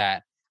feature like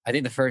that, I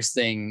think the first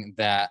thing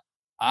that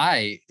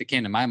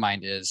came to my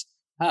mind is,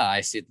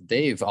 I see that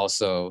they've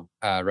also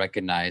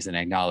recognized and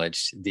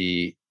acknowledged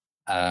the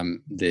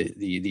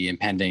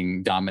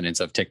impending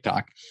dominance of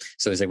TikTok.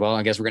 So they say, well,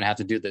 I guess we're going to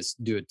have to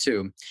do it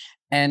too.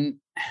 And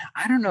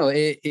I don't know.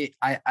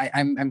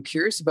 I'm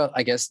curious about,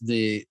 I guess,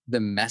 the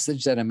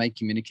message that it might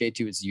communicate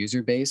to its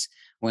user base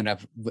when,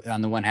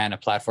 on the one hand, a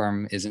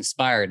platform is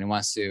inspired and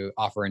wants to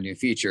offer a new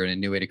feature and a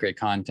new way to create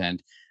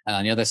content, and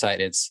on the other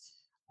side, it's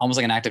almost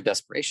like an act of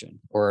desperation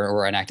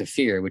or an act of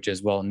fear, which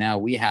is, well, now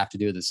we have to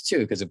do this too,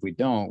 because if we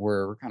don't,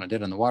 we're kind of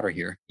dead in the water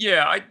here.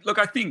 Yeah,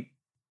 I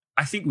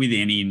think with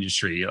any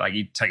industry, like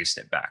you take a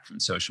step back from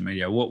social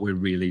media, what we're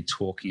really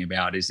talking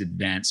about is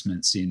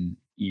advancements in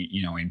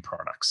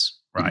products,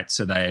 right? Mm-hmm.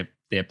 So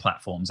their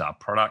platforms are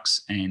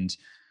products, and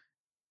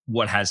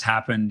what has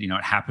happened,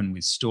 it happened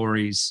with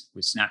stories,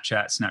 with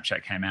Snapchat.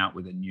 Snapchat came out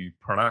with a new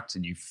product, a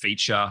new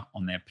feature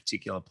on their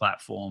particular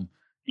platform.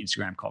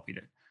 Instagram copied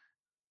it.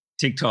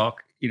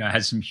 TikTok,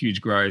 has some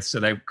huge growth. So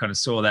they kind of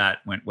saw that,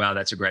 went, wow,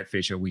 that's a great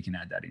feature. We can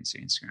add that into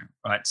Instagram,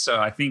 right? So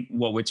I think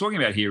what we're talking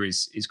about here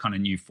is kind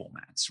of new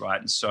formats, right?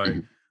 And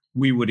so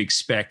we would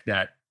expect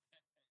that,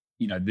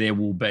 there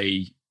will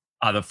be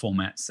other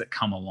formats that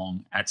come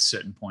along at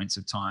certain points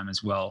of time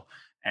as well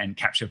and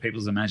capture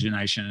people's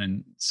imagination,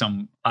 and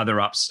some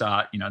other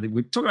upstart,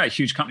 we're talking about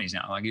huge companies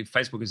now. Like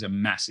Facebook is a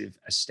massive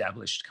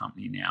established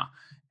company now.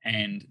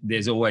 And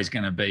there's always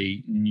going to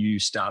be new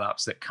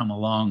startups that come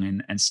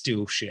along and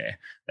still share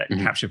that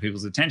capture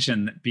people's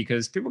attention,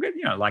 because people get,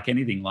 like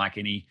anything, like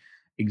any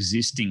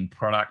existing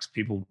product,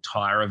 people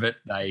tire of it.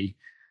 They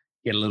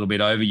get a little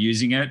bit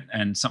overusing it,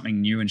 and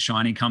something new and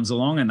shiny comes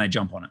along and they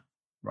jump on it,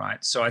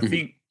 right? So I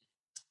think,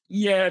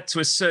 to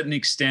a certain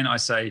extent, I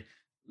say,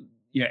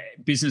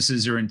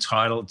 businesses are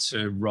entitled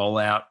to roll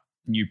out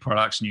new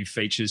products, new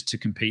features to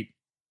compete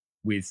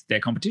with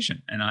their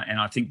competition. And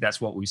I think that's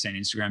what we've seen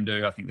Instagram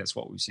do. I think that's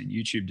what we've seen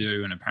YouTube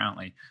do. And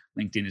apparently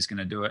LinkedIn is going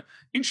to do it.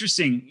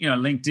 Interesting,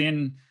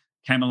 LinkedIn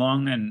came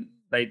along and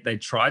they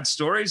tried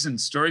stories,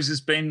 and stories has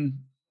been,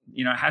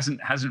 hasn't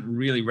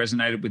really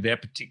resonated with their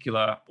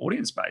particular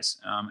audience base.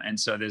 And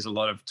so there's a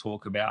lot of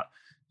talk about,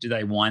 do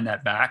they wind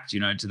that back? Do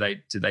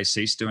they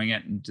cease doing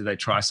it? And do they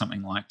try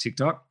something like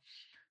TikTok?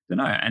 I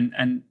don't know.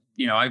 And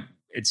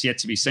it's yet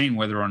to be seen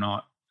whether or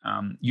not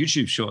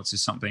YouTube Shorts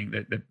is something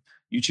that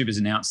YouTube has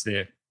announced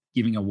they're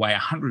giving away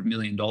 $100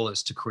 million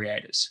to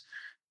creators,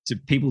 to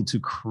people to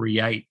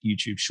create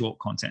YouTube short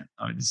content.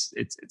 I mean,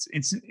 it's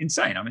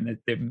insane. I mean,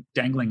 they're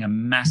dangling a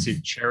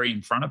massive cherry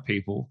in front of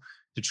people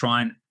to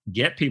try and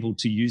get people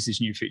to use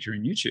this new feature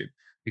in YouTube,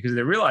 because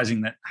they're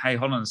realizing that, hey,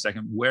 hold on a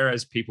second.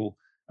 Whereas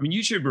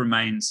YouTube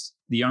remains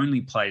the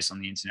only place on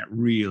the internet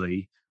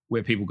really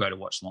where people go to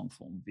watch long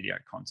form video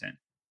content.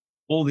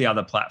 All the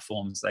other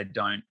platforms, they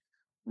don't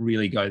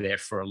really go there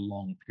for a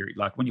long period.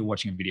 Like when you're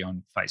watching a video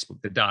on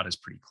Facebook, the data is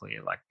pretty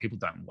clear. Like people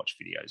don't watch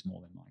videos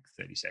more than like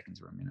 30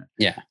 seconds or a minute.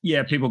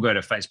 Yeah. People go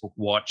to Facebook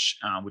Watch,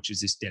 which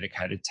is this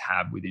dedicated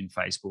tab within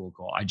Facebook,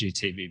 or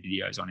IGTV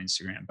videos on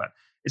Instagram, but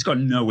it's got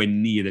nowhere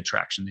near the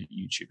traction that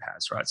YouTube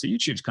has, right? So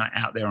YouTube's kind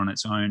of out there on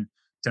its own in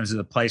terms of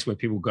the place where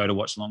people go to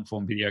watch long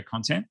form video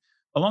content.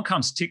 Along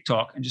comes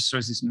TikTok and just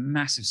throws this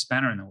massive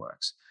spanner in the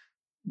works.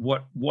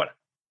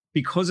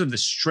 Because of the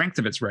strength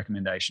of its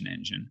recommendation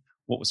engine,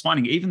 what was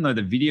finding, even though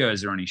the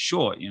videos are only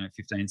short,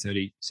 15,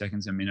 30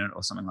 seconds a minute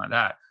or something like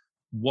that,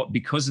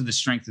 because of the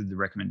strength of the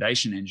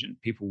recommendation engine,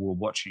 people were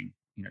watching,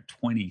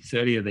 20,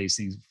 30 of these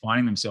things,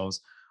 finding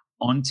themselves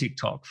on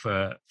TikTok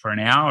for an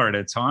hour at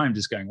a time,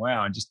 just going,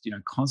 wow, and just,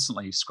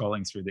 constantly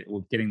scrolling through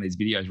or getting these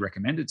videos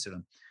recommended to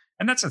them.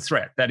 And that's a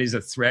threat. That is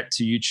a threat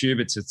to YouTube.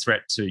 It's a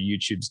threat to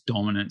YouTube's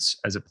dominance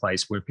as a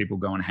place where people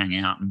go and hang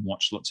out and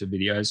watch lots of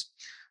videos.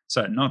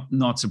 So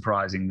not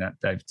surprising that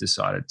they've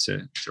decided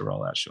to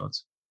roll out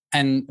Shorts.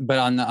 But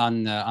on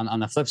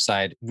the flip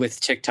side, with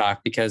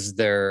TikTok, because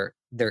their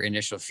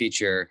initial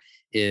feature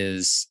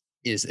is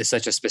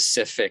such a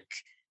specific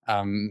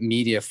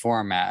media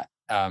format,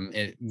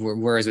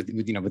 whereas with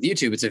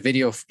YouTube, it's a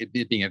video,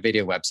 it being a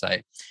video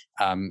website,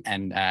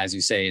 and as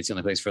you say, it's the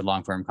only place for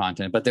long form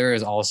content. But there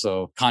is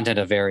also content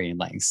of varying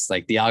lengths.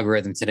 Like the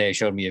algorithm today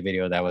showed me a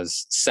video that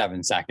was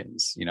 7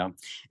 seconds.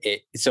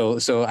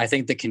 So I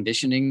think the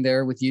conditioning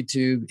there with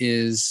YouTube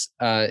is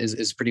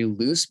pretty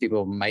loose.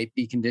 People might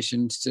be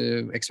conditioned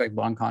to expect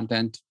long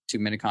content,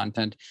 2-minute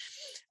content.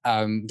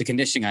 the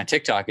conditioning on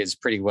TikTok is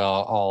pretty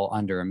well all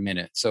under a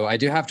minute. So I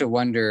do have to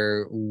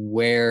wonder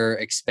where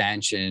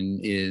expansion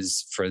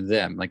is for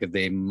them. Like if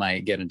they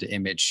might get into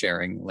image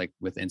sharing, like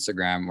with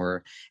Instagram,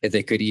 or if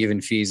they could even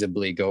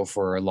feasibly go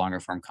for longer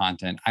form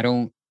content. I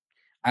don't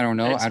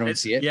know. I don't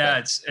see it.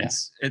 Yeah,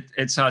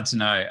 it's hard to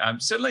know.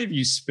 Certainly, if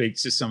you speak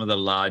to some of the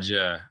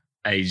larger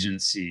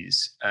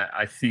agencies,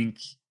 I think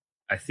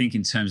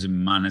in terms of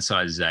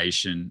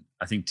monetization,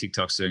 I think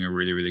TikTok's doing a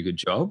really, really good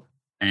job,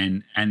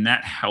 and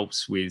that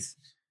helps with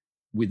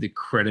the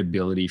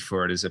credibility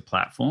for it as a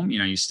platform. You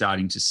know, you're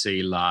starting to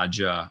see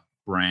larger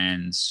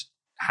brands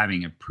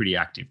having a pretty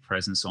active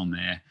presence on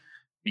there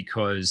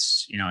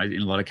because, you know,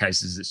 in a lot of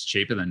cases it's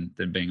cheaper than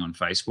being on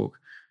Facebook.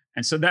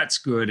 And so that's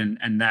good.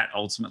 And that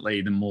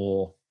ultimately, the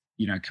more,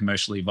 you know,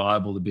 commercially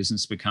viable the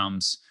business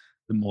becomes,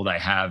 the more they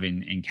have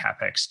in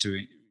CapEx to,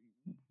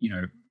 you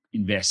know,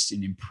 invest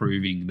in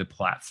improving the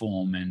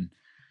platform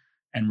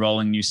and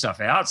rolling new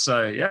stuff out.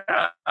 So yeah,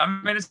 I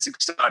mean, it's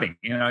exciting.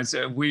 You know,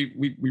 we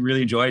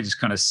really enjoy just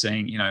kind of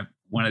seeing, you know,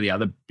 one of the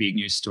other big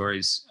news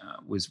stories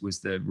was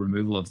the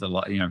removal of the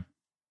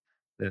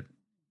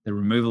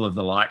removal of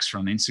the likes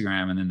from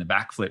Instagram, and then the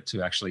backflip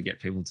to actually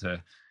get people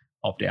to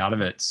opt out of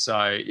it.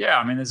 So yeah,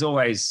 I mean, there's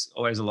always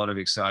a lot of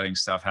exciting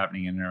stuff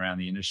happening in and around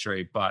the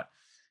industry, but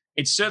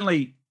it's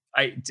certainly,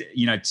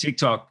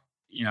 TikTok,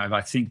 you know, if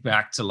I think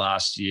back to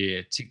last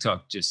year,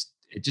 TikTok just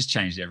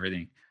changed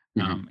everything.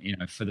 Mm-hmm. You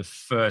know, for the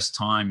first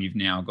time, you've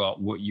now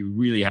got what you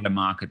really had a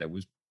market that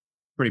was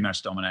pretty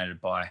much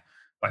dominated by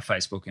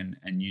Facebook and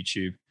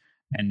YouTube.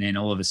 And then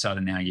all of a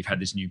sudden now you've had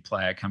this new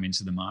player come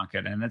into the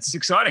market, and it's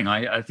exciting.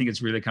 I think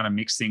it's really kind of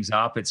mixed things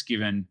up. It's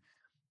given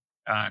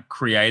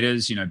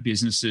creators, you know,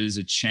 businesses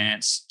a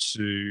chance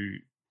to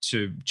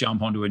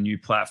jump onto a new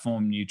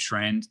platform, new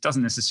trend.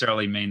 Doesn't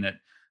necessarily mean that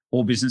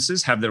all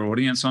businesses have their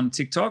audience on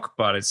TikTok,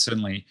 but it's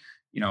certainly,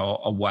 you know,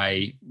 a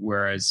way,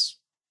 whereas,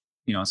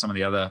 you know, some of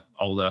the other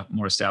older,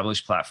 more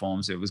established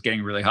platforms, it was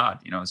getting really hard.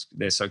 You know,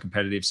 they're so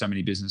competitive, so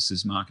many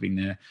businesses marketing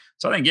there.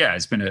 So I think, yeah,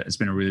 it's been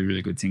a really,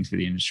 really good thing for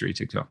the industry,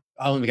 TikTok.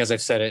 Only because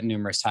I've said it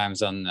numerous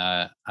times on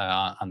the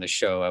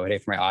show. I would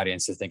hate for my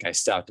audience to think I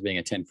stopped being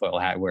a tinfoil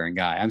hat wearing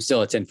guy. I'm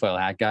still a tinfoil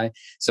hat guy.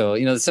 So,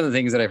 you know, some of the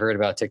things that I've heard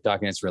about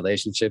TikTok and its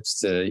relationships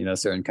to, you know,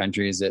 certain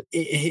countries,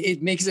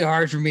 it makes it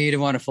hard for me to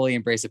want to fully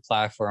embrace a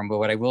platform. But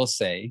what I will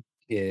say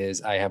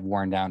is I have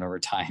worn down over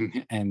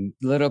time, and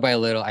little by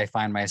little, I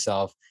find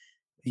myself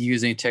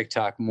using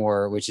TikTok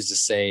more, which is to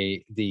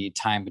say the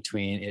time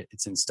between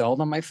it's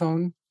installed on my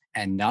phone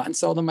and not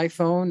installed on my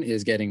phone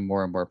is getting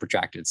more and more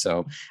protracted.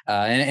 So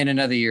in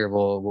another year,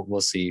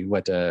 we'll see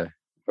what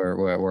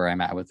where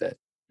I'm at with it.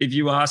 If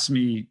you asked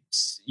me,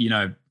 you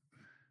know,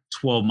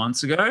 12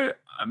 months ago,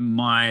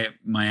 my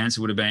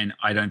answer would have been,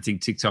 I don't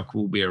think TikTok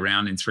will be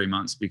around in 3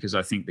 months because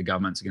I think the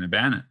government's going to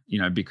ban it,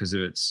 you know, because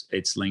of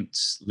its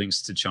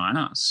links to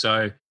China.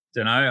 So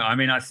don't know. I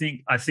mean, I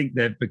think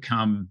they've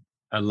become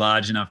a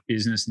large enough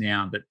business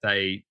now that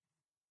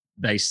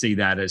they see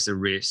that as a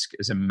risk,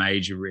 as a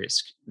major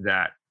risk,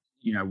 that,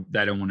 you know,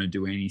 they don't want to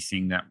do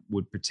anything that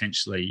would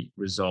potentially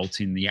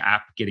result in the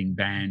app getting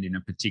banned in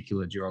a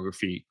particular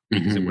geography,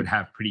 because it would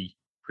have pretty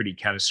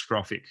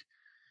catastrophic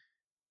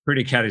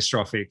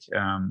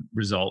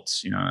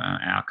results, you know,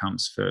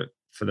 outcomes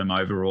for them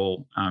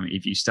overall.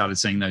 If you started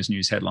seeing those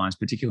news headlines,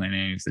 particularly in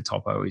any of the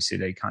top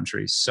OECD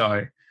countries.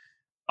 So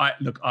I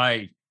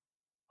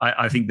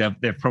think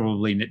they've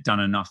probably done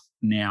enough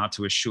now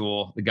to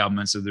assure the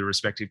governments of the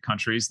respective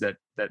countries that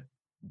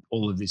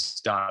all of this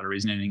data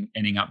isn't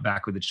ending up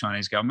back with the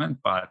Chinese government.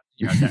 But,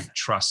 you know, that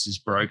trust is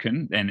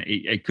broken, then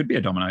it could be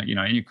a domino, you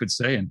know, and you could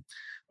see.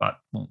 But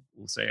we'll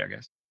see, I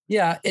guess.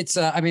 Yeah, it's.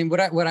 I mean, what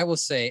I will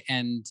say,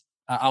 and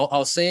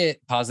I'll say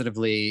it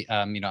positively.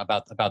 You know,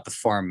 about the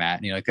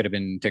format. You know, it could have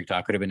been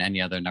TikTok, could have been any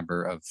other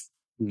number of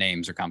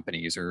names or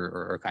companies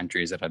or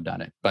countries that have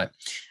done it. But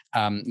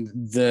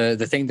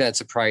the thing that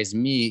surprised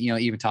me, you know,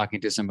 even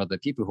talking to some of the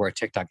people who are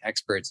TikTok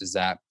experts, is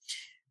that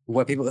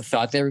what people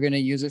thought they were going to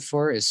use it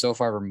for is so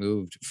far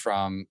removed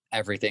from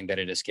everything that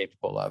it is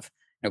capable of.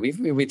 Now,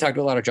 we talked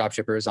to a lot of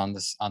dropshippers on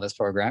this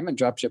program, and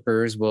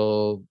dropshippers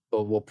will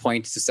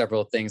point to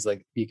several things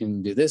like, you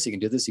can do this, you can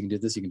do this, you can do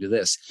this, you can do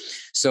this.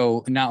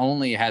 So not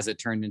only has it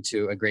turned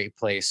into a great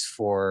place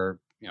for,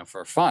 you know,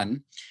 for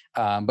fun,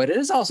 but it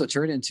has also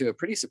turned into a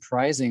pretty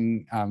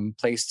surprising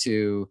place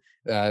to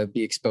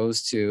be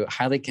exposed to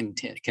highly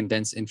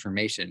condensed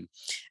information.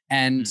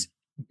 And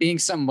being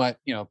somewhat,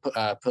 you know,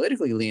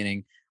 politically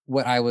leaning,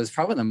 what I was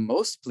probably the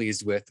most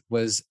pleased with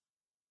was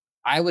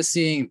I was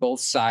seeing both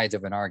sides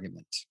of an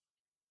argument.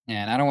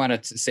 And I don't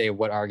want to say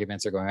what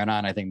arguments are going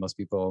on. I think most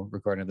people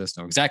recording this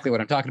know exactly what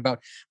I'm talking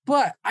about,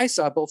 but I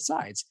saw both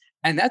sides.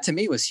 And that to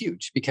me was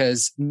huge,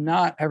 because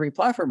not every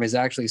platform is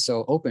actually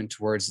so open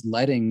towards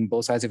letting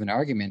both sides of an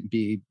argument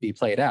be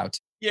played out.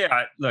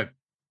 Yeah, look,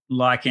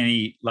 like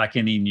any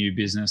new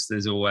business,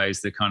 there's always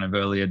the kind of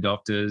early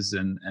adopters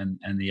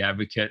and the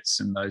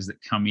advocates and those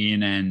that come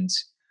in and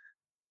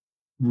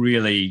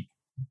really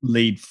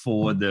lead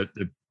forward the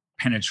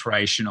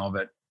penetration of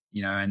it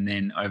and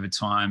then over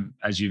time,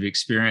 as you've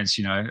experienced,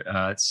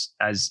 it's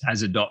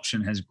as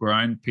adoption has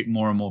grown,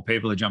 more and more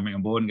people are jumping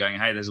on board and going,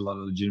 hey, there's a lot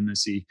of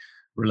legitimacy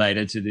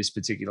related to this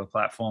particular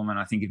platform. And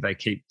I think if they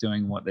keep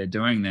doing what they're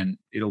doing, then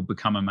it'll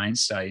become a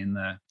mainstay in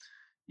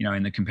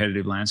the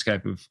competitive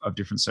landscape of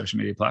different social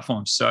media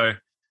platforms. So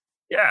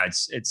yeah,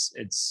 it's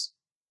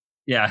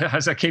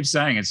as I keep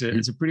saying, it's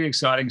a pretty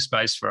exciting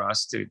space for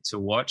us to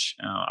watch.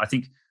 I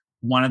think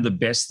one of the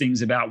best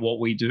things about what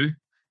we do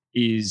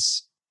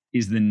is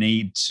the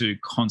need to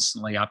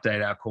constantly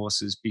update our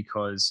courses,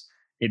 because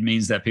it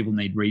means that people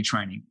need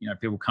retraining.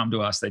 People come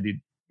to us,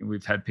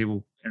 we've had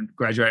people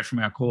graduate from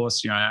our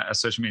course, our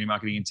social media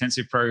marketing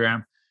intensive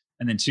program,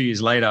 and then 2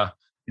 years later,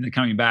 they're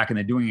coming back and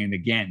they're doing it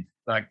again.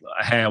 Like,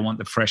 hey, I want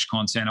the fresh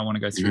content. I want to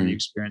go through the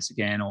experience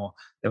again. Or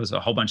there was a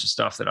whole bunch of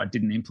stuff that I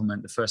didn't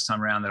implement the first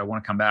time around that I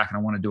want to come back and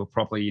I want to do it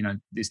properly,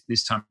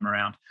 this time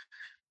around.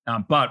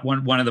 But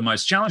one of the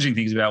most challenging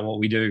things about what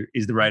we do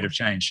is the rate of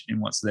change in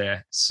what's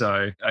there.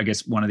 So I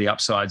guess one of the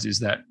upsides is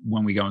that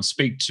when we go and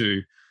speak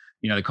to,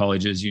 the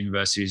colleges,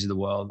 universities of the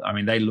world, I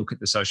mean, they look at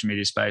the social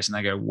media space and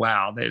they go,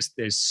 wow,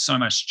 there's so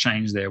much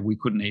change there. We're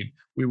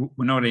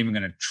not even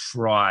going to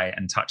try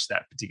and touch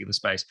that particular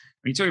space.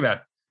 When you talk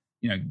about,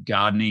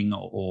 gardening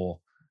or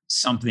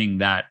something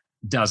that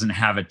doesn't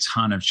have a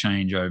ton of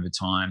change over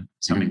time,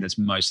 something that's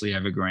mostly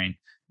evergreen,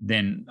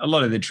 then a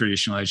lot of the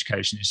traditional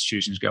education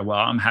institutions go, well,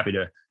 I'm happy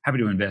to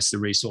invest the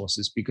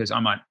resources because I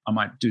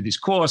might do this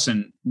course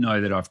and know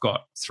that I've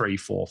got 3,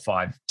 4,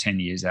 5, 10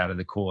 years out of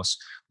the course.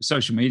 With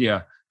social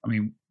media, I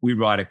mean, we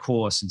write a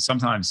course and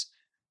sometimes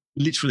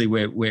literally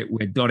we're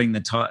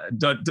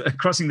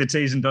crossing the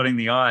T's and dotting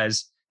the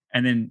I's,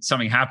 and then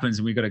something happens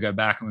and we've got to go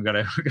back and we've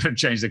got to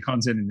change the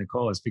content in the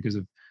course because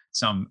of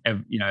some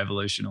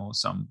evolution or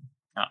some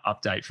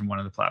update from one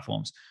of the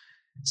platforms.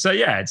 So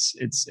yeah,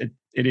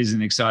 it is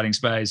an exciting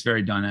space,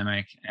 very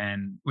dynamic,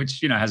 and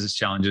which has its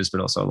challenges, but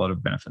also a lot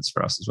of benefits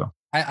for us as well.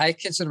 I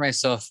consider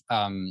myself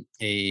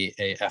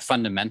a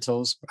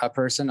fundamentals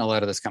person. A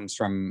lot of this comes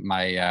from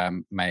my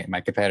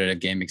my competitive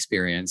game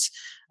experience,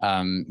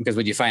 because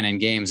what you find in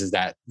games is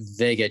that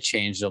they get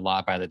changed a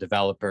lot by the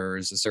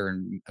developers. A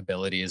certain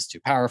ability is too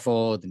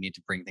powerful; they need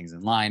to bring things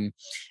in line,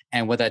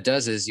 and what that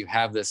does is you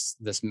have this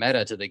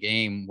meta to the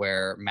game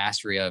where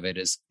mastery of it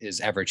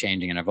is ever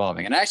changing and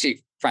evolving. And I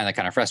actually find that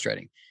kind of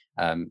frustrating.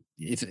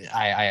 If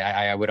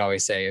I would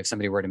always say, if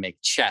somebody were to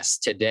make chess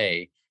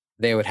today,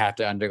 they would have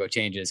to undergo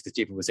changes because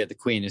people would say the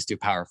queen is too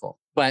powerful.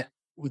 But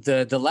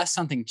the less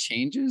something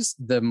changes,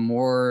 the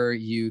more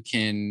you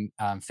can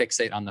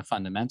fixate on the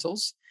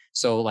fundamentals.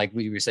 So like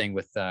we were saying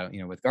with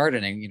with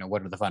gardening,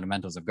 what are the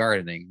fundamentals of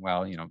gardening?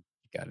 Well, you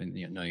got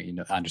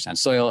to understand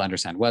soil,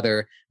 understand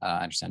weather,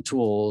 understand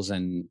tools,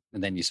 and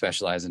then you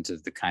specialize into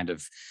the kind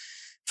of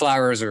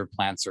flowers or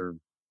plants or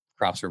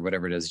crops or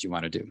whatever it is that you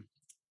want to do.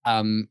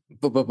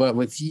 But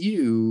with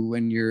you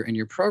and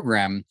your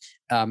program,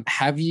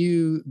 have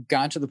you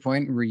gotten to the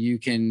point where you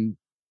can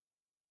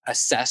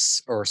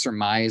assess or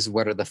surmise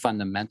what are the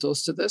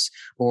fundamentals to this,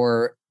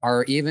 or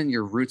are even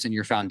your roots and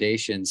your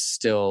foundations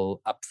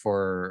still up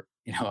for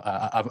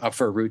up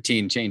for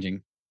routine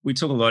changing? We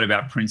talk a lot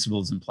about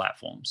principles and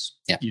platforms.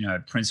 Yeah.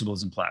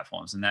 Principles and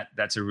platforms, and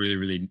that's a really,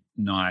 really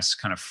nice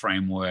kind of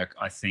framework,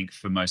 I think,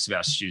 for most of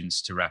our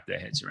students to wrap their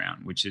heads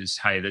around, which is,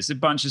 hey, there's a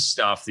bunch of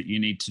stuff that you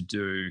need to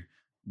do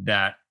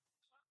that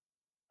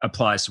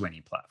applies to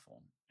any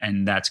platform.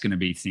 And that's going to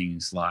be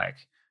things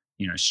like,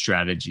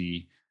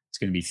 strategy. It's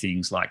going to be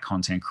things like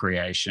content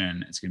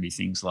creation. It's going to be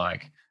things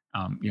like,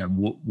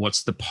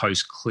 what's the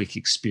post-click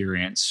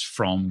experience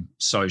from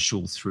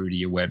social through to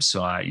your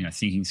website,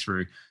 thinking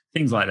through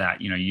things like that,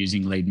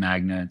 using lead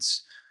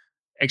magnets,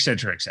 et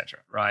cetera,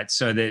 right?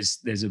 So there's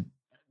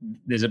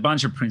a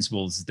bunch of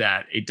principles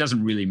that it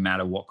doesn't really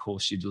matter what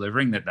course you're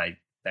delivering, that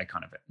they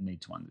kind of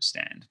need to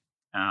understand.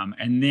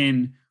 And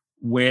then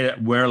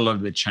where a lot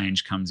of the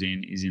change comes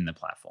in is in the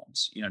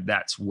platforms.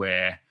 That's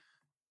where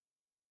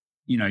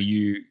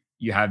you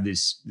have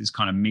this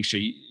kind of mixture.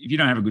 If you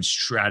don't have a good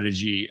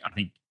strategy, I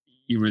think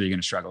you're really going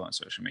to struggle on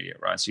social media,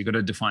 right? So you've got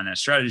to define that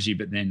strategy,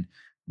 but then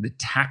the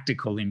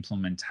tactical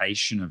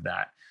implementation of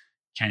that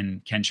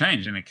can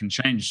change, and it can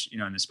change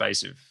in the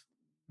space of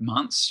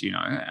months,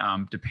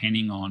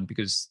 depending on,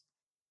 because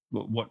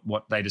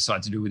what they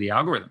decide to do with the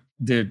algorithm.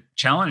 The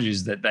challenge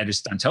is that they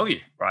just don't tell you,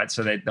 right?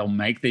 So they'll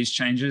make these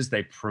changes.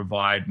 They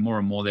provide more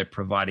and more. They're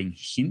providing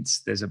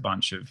hints. There's a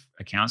bunch of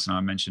accounts, and I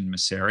mentioned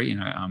Mosseri.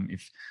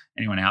 If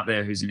anyone out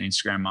there who's an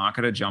Instagram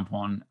marketer, jump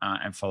on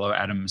and follow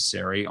Adam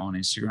Mosseri on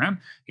Instagram.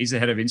 He's the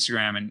head of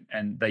Instagram,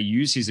 and they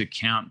use his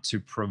account to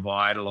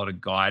provide a lot of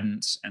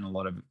guidance and a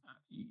lot of,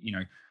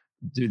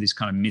 do this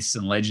kind of myths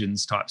and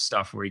legends type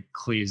stuff where he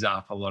clears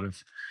up a lot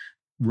of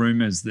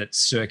rumors that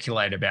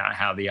circulate about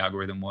how the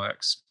algorithm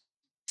works.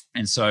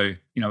 And so,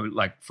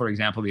 like, for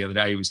example, the other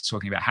day he was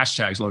talking about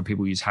hashtags. A lot of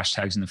people use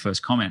hashtags in the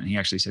first comment, and he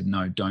actually said,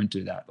 no, don't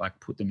do that. Like,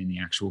 put them in the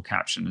actual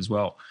caption as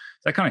well.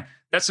 So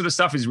that sort of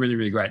stuff is really,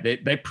 really great.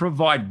 They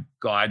provide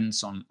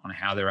guidance on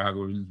how their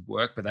algorithms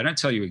work, but they don't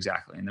tell you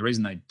exactly. And the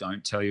reason they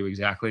don't tell you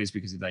exactly is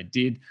because if they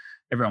did,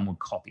 everyone would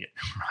copy it,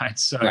 right?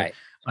 So Right.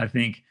 I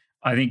think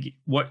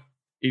what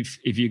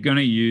if you're going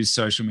to use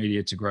social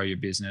media to grow your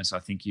business, I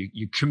think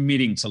you're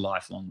committing to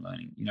lifelong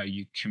learning.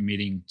 You're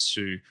committing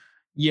to,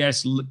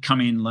 yes,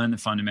 come in, learn the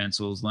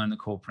fundamentals, learn the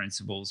core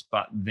principles,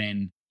 but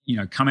then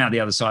come out the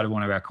other side of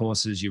one of our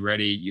courses, you're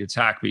ready, you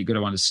attack, but you've got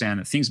to understand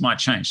that things might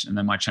change, and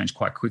they might change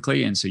quite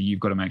quickly. And so you've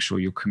got to make sure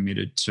you're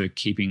committed to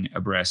keeping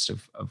abreast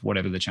of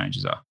whatever the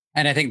changes are.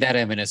 And I think that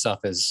in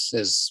itself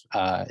is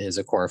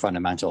a core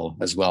fundamental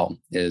as well.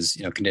 Is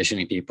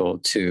conditioning people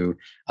to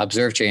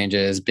observe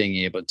changes, being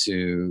able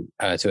to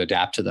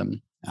adapt to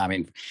them. I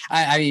mean,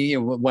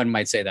 one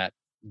might say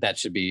that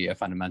should be a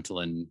fundamental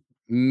in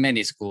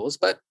many schools,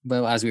 but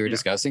as we were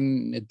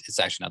discussing, it's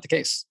actually not the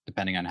case,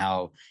 depending on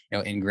how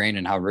ingrained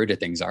and how rooted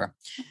things are.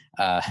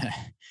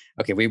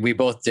 Okay, we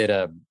both did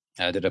a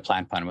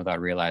plant pun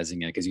without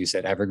realizing it, because you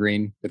said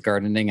evergreen with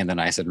gardening, and then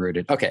I said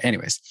rooted. Okay,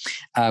 anyways,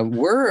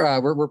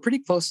 we're pretty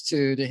close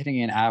to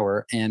hitting an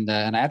hour, and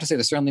I have to say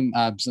there's certainly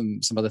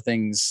some other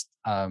things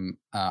on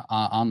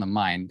the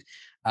mind.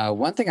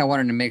 One thing I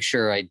wanted to make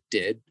sure I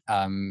did,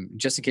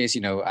 just in case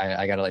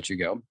I got to let you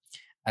go,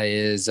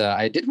 is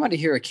I did want to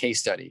hear a case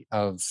study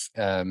of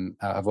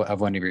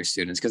one of your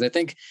students, because I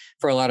think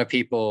for a lot of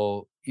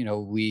people, I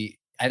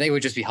think it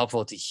would just be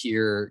helpful to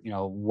hear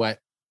what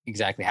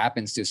exactly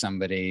happens to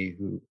somebody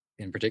who,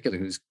 in particular,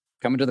 who's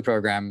coming to the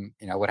program.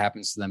 What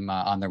happens to them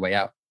on their way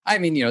out. I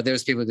mean,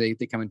 there's people they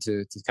come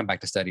to come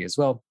back to study as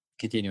well,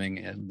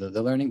 continuing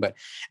the learning. But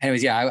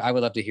anyways, I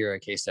would love to hear a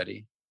case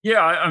study.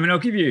 Yeah, I mean, I'll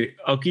give you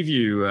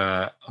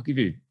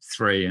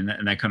three,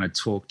 and they kind of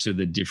talk to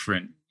the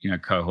different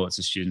cohorts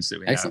of students that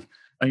we Excellent. have.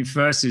 I think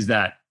first is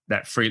that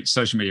free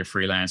social media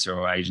freelancer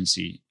or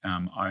agency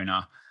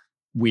owner.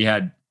 We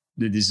had,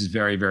 this is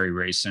very, very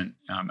recent,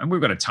 and we've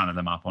got a ton of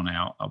them up on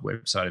our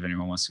website if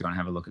anyone wants to go and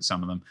have a look at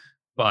some of them.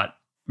 But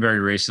very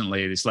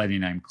recently, this lady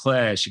named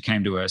Claire, she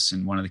came to us,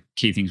 and one of the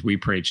key things we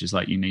preach is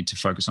you need to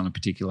focus on a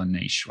particular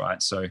niche,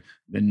 right? So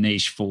the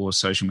niche for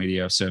social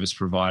media service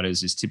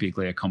providers is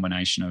typically a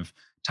combination of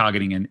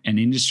targeting an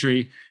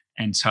industry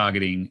and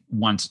targeting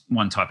one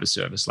type of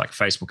service, like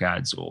Facebook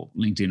ads or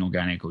LinkedIn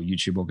organic or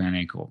YouTube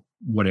organic or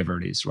whatever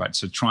it is, right?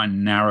 So try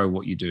and narrow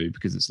what you do,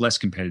 because it's less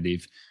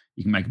competitive.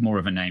 You can make more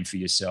of a name for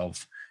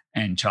yourself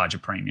and charge a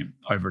premium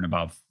over and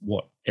above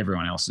what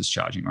everyone else is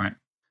charging, right?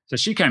 So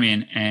she came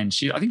in, and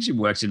I think she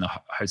works in the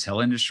hotel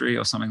industry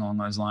or something along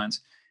those lines.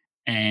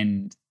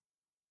 And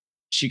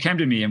she came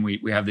to me, and we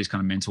have these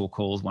kind of mentor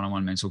calls,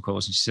 one-on-one mentor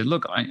calls. And she said,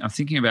 look, I'm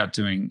thinking about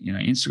doing,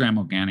 Instagram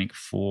organic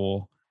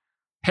for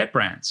pet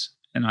brands.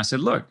 And I said,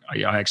 look,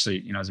 I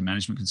actually, as a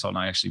management consultant,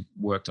 I actually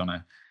worked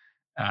on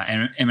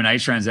an M&A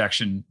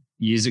transaction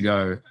years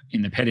ago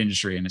in the pet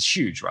industry, and it's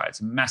huge, right? It's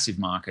a massive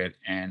market.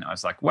 And I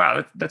was like,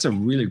 wow, that's a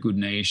really good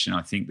niche. And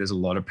I think there's a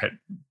lot of pet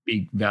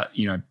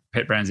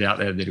brands out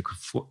there that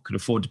could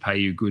afford to pay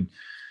you good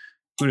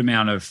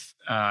amount of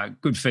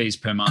good fees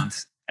per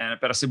month.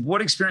 But I said,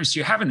 what experience do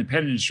you have in the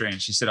pet industry?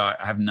 And she said, I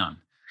have none.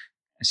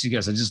 And she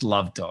goes, I just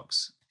love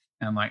dogs.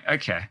 And I'm like,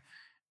 okay.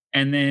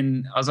 And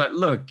then I was like,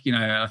 look,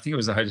 I think it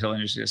was the hotel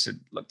industry. I said,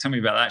 look, tell me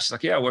about that. She's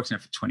like, yeah, I worked in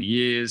it for 20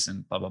 years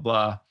and blah, blah,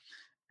 blah.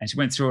 And she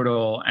went through it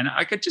all. And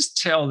I could just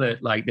tell that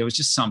there was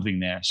just something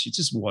there. She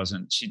just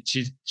wasn't,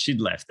 she'd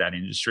left that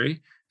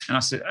industry. And I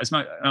said,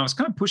 and I was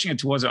kind of pushing it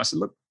towards her. I said,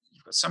 look,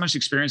 you've got so much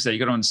experience there. You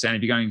got to understand,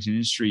 if you're going into an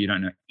industry you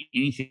don't know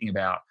anything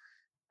about,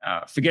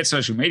 forget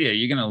social media.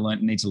 You're going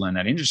to need to learn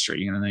that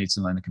industry. You're going to need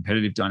to learn the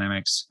competitive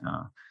dynamics,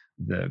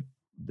 the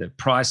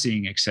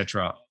pricing, et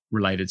cetera,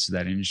 related to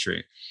that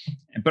industry.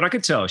 But I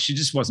could tell she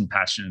just wasn't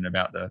passionate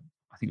about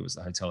I think it was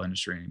the hotel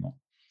industry anymore.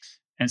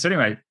 And so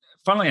anyway,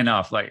 funnily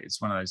enough,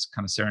 it's one of those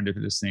kind of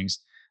serendipitous things.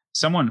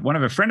 One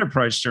of her friend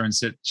approached her and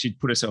said she'd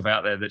put herself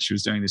out there that she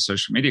was doing this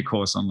social media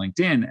course on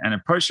LinkedIn, and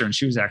approached her, and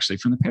she was actually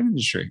from the pet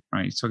industry,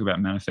 right? You talk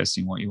about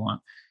manifesting what you want.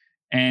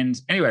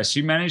 And anyway,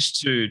 she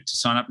managed to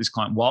sign up this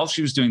client while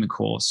she was doing the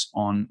course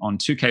on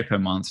 $2,000 per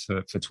month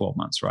for 12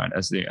 months, right?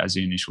 As the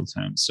initial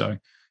term. So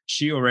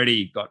she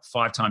already got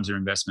 5 times her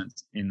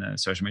investment in the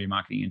social media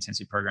marketing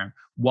intensive program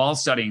while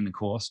studying the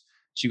course.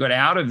 She got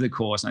out of the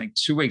course, and I think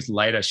 2 weeks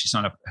later, she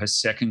signed up her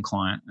second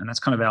client. And that's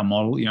kind of our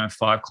model,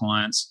 5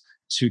 clients,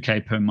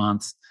 $2,000 per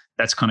month.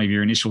 That's kind of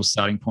your initial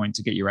starting point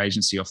to get your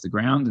agency off the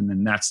ground. And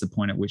then that's the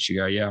point at which you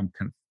go, yeah, I'm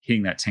kind of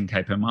hitting that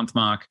 $10,000 per month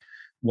mark.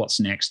 What's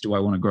next? Do I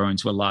want to grow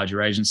into a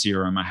larger agency,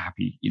 or am I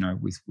happy,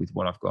 with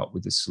what I've got,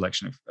 with this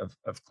selection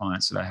of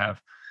clients that I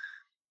have?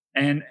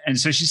 And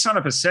so she signed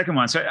up a second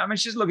one. So, I mean,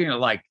 she's looking at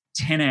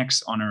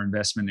 10x on her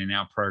investment in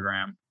our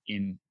program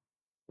in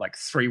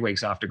 3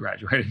 weeks after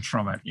graduating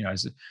from it,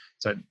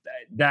 so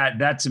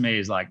that to me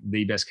is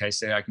the best case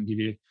study I can give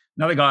you.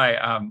 Another guy,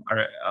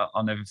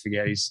 I'll never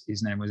forget,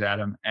 his name was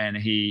Adam, and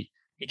he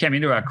came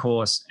into our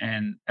course,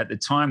 and at the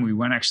time we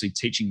weren't actually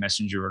teaching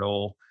Messenger at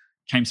all,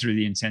 came through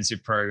the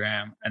intensive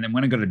program, and then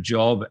went and got a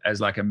job as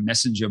a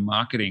messenger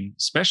marketing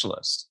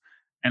specialist.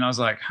 And I was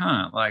like,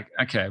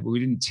 okay, well, we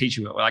didn't teach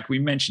you it. We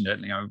mentioned it,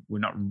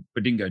 we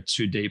didn't go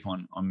too deep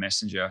on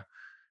Messenger.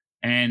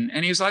 And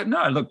he was like,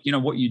 no, look,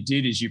 what you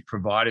did is you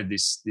provided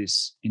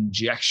this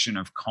injection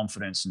of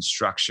confidence and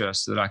structure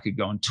so that I could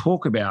go and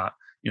talk about,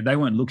 they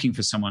weren't looking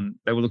for someone,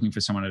 they were looking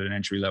for someone at an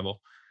entry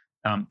level.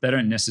 They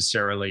don't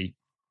necessarily,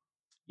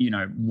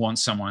 want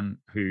someone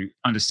who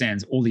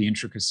understands all the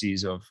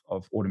intricacies of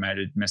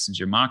automated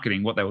messenger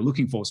marketing. What they were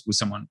looking for was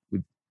someone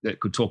that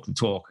could talk the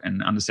talk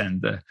and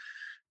understand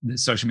the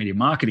social media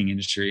marketing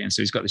industry. And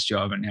so he's got this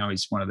job, and now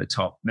he's one of the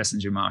top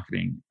messenger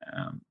marketing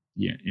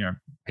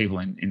people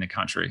in the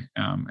country.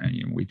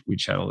 And we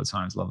chat all the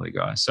time. He's a lovely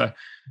guy. So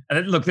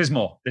look, there's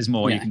more.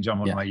 You can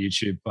jump on my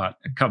YouTube, but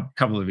a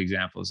couple of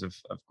examples of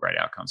great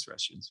outcomes for our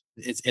students.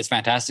 It's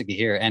fantastic to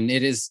hear, and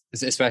it is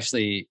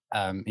especially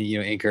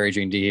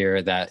encouraging to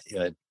hear that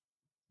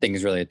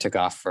things really took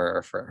off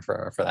for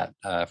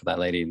that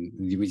lady.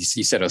 You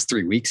said it was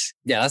 3 weeks.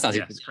 Yeah, that's not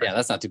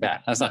that's not too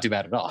bad. That's not too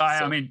bad at all.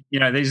 I mean,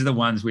 these are the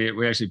ones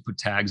we actually put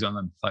tags on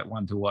them, like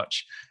one to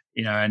watch.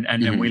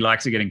 And we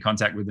like to get in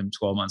contact with them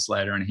 12 months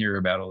later and hear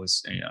about all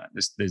this.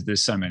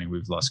 There's so many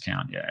we've lost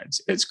count. Yeah,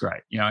 it's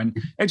great. And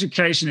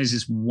education is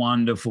this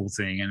wonderful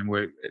thing, and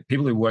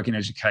people who work in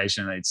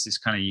education, it's this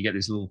kind of, you get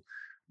this little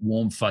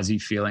warm fuzzy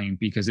feeling,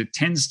 because it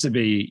tends to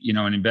be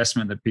an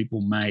investment that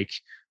people make,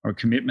 or a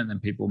commitment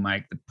that people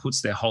make, that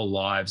puts their whole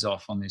lives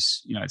off on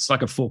this. It's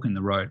like a fork in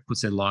the road,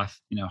 puts their life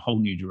in a whole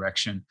new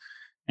direction.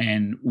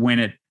 And when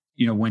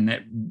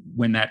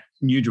that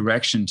new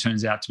direction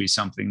turns out to be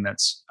something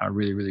that's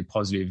really, really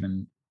positive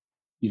and,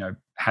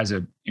 has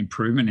a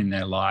improvement in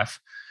their life,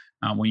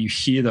 when you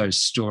hear those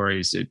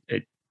stories,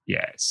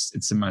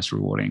 it's the most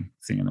rewarding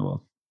thing in the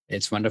world.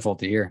 It's wonderful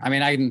to hear. I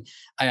mean,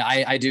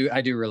 I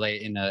do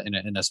relate in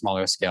a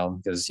smaller scale,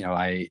 because,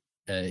 I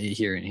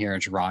here in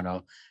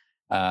Toronto,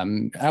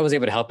 I was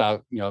able to help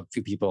out, a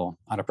few people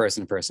on a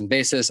person-to-person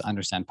basis,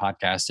 understand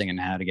podcasting and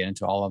how to get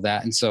into all of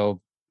that. And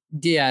so,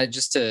 yeah,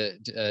 just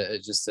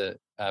to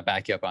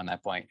back you up on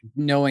that point,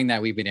 knowing that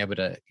we've been able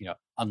to,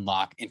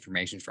 unlock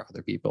information for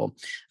other people,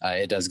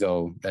 it does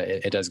go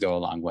a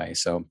long way.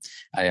 So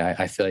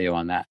I feel you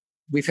on that.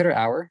 We've hit our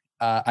hour.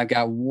 I've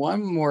got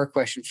one more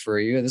question for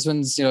you. This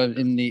one's,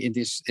 in the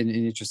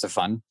interest of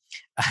fun.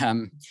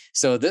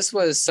 So this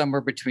was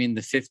somewhere between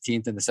the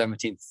 15th and the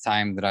 17th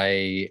time that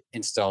I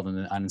installed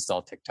and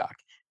uninstalled TikTok.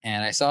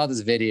 And I saw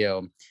this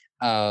video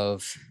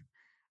of,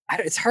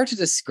 it's hard to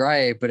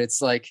describe, but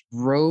it's like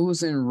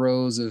rows and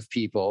rows of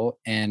people.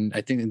 And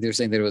I think they're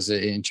saying that it was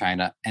in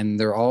China, and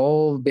they're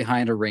all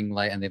behind a ring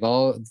light, and they've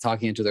all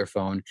talking into their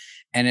phone.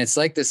 And it's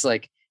like this,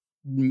 it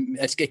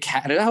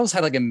almost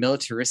had like a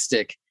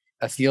militaristic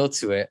feel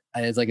to it.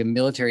 It's like a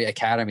military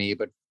academy,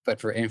 but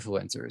for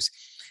influencers.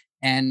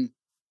 And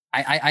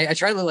I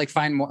tried to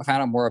find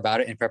out more about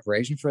it in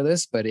preparation for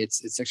this, but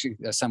it's actually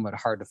somewhat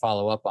hard to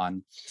follow up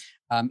on.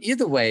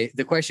 Either way,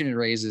 the question it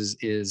raises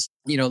is,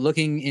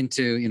 looking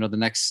into, the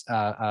next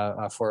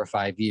 4 or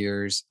 5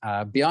 years,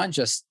 beyond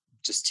just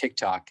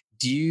TikTok,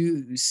 do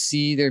you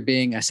see there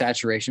being a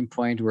saturation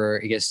point where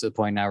it gets to the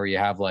point now where you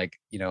have one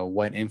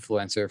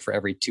influencer for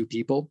every 2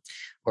 people?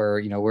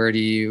 Or, where do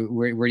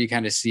you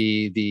kind of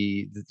see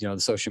the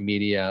social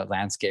media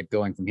landscape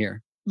going from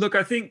here? Look,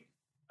 I think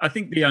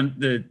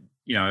the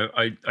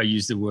I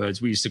use the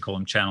words, we used to call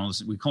them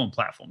channels, we call them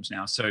platforms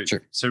now. So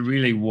sure. So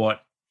really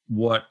what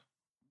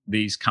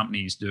these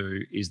companies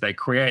do is they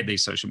create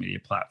these social media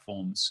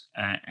platforms,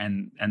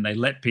 and they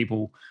let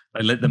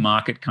the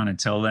market kind of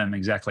tell them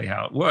exactly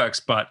how it works.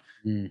 But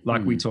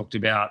like we talked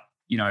about,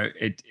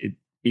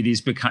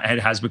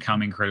 it has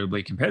become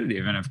incredibly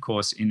competitive. And of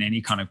course, in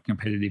any kind of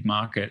competitive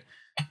market,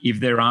 if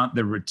there aren't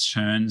the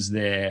returns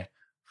there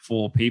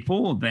for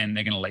people, then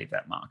they're going to leave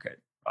that market,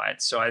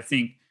 right? So I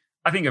think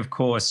of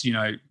course,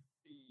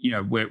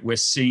 we're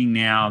seeing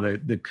now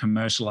the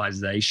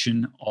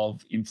commercialization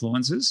of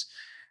influencers.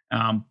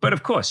 But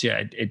of course,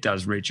 it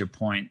does reach a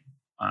point,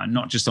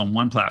 not just on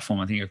one platform,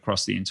 I think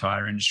across the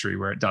entire industry,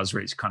 where it does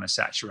reach kind of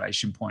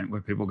saturation point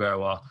where people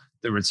go, well,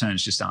 the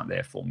returns just aren't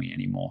there for me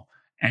anymore.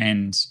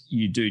 And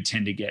you do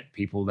tend to get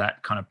people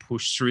that kind of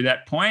push through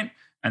that point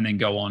and then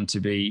go on to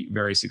be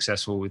very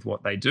successful with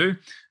what they do.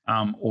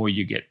 Or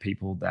you get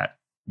people that,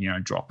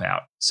 drop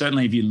out.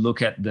 Certainly, if you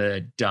look at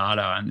the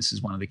data, and this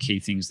is one of the key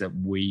things that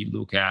we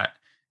look at,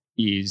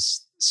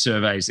 is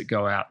surveys that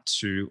go out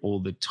to all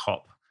the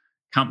top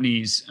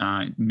companies,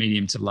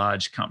 medium to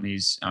large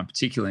companies,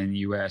 particularly in the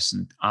US,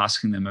 and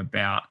asking them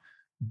about,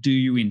 do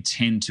you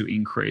intend to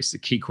increase? The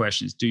key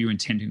question is, do you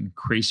intend to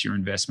increase your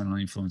investment on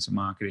influencer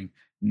marketing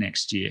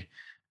next year?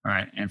 All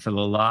right. And for the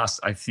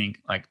last, I think,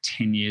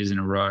 10 years in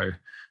a row,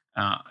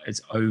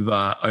 it's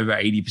over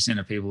 80%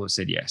 of people have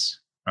said yes.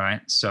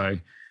 Right. So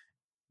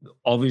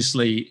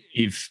obviously,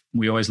 if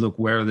we always look,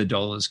 where are the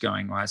dollars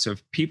going, right? So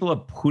if people are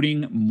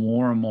putting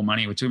more and more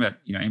money, we're talking about,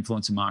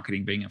 influencer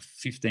marketing being a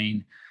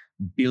 $15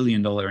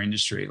 billion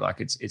industry,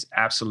 it's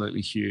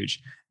absolutely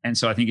huge. And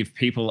so I think if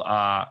people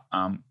are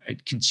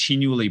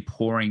continually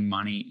pouring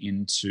money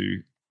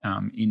into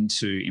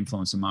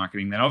influencer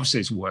marketing, then obviously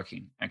it's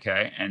working.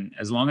 Okay. And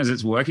as long as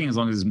it's working, as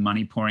long as there's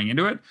money pouring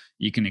into it,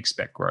 you can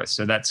expect growth.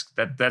 So that's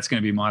going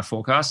to be my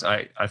forecast.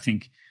 I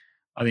think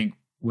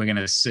we're going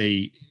to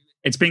see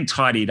it's being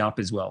tidied up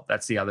as well.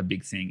 That's the other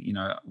big thing.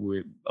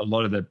 A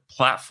lot of the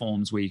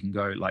platforms where you can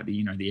go, like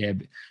the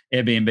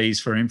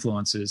Airbnbs for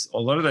influencers, a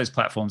lot of those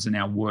platforms are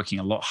now working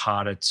a lot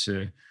harder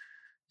to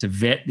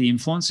vet the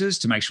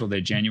influencers to make sure they're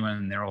genuine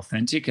and they're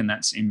authentic, and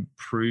that's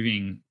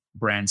improving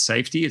brand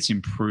safety. It's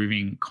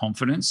improving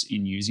confidence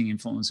in using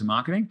influencer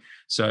marketing.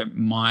 So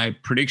my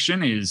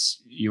prediction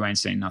is you ain't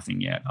seen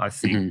nothing yet. I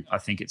think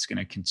it's going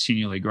to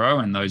continually grow,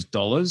 and those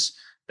dollars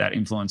that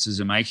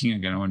influencers are making are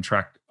going to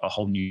attract a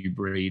whole new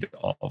breed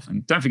of.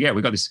 And don't forget,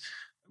 we got this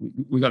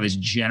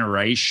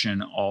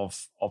generation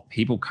of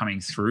people coming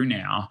through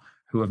now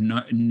who have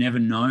never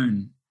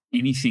known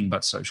anything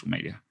but social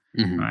media.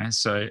 Right.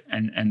 So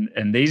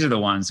and these are the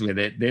ones where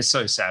they're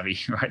so savvy,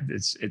 right?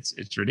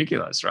 It's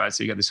ridiculous, right?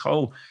 So you got this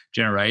whole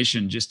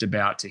generation just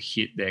about to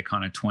hit their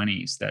kind of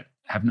 20s that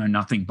have known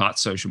nothing but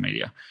social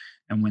media.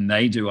 And when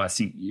they do, I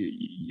think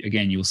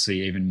you'll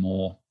see even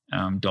more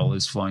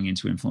dollars flowing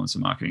into influencer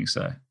marketing.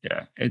 So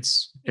yeah,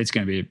 it's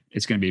going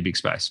to be a big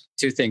space.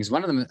 Two things.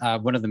 One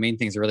of the main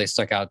things that really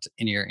stuck out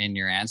in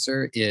your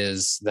answer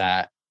is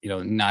that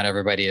not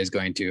everybody is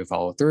going to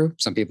follow through.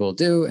 Some people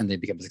do, and they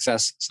become a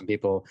success. Some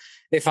people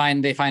they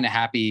find a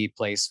happy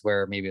place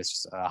where maybe it's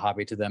just a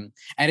hobby to them.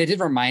 And it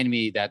did remind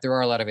me that there are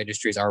a lot of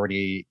industries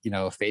already,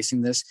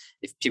 facing this.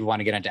 If people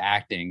want to get into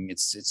acting,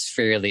 it's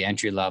fairly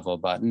entry level,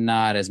 but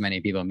not as many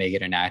people make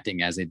it in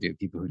acting as they do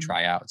people who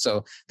try out.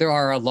 So there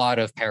are a lot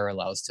of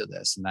parallels to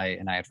this, and I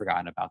had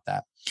forgotten about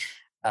that.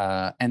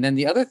 And then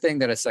the other thing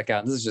that I stuck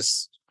out, and this is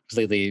just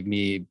completely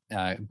me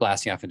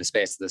blasting off into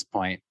space at this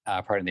point,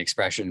 pardon the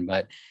expression,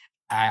 but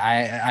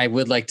I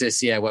would like to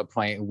see at what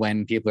point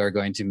when people are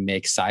going to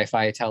make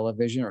sci-fi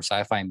television or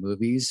sci-fi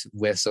movies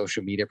with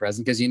social media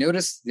present, because you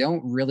notice they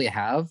don't really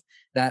have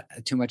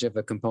that too much of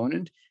a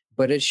component,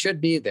 but it should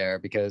be there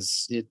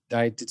because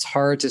it's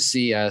hard to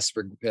see us.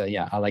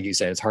 Like you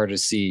said, it's hard to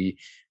see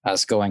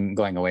us going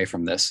away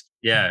from this.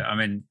 Yeah, I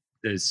mean,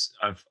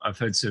 I've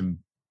heard some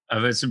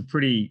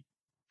pretty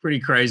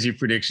crazy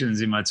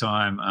predictions in my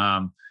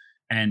time.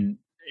 And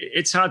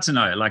it's hard to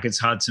know. Like, it's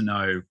hard to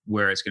know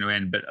where it's going to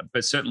end.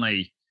 But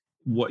certainly,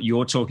 what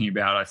you're talking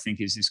about, I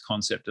think, is this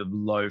concept of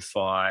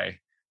lo-fi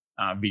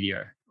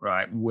video,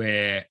 right?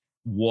 Where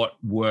what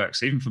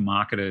works, even for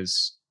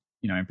marketers,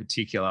 in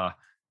particular,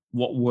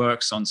 what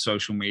works on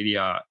social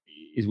media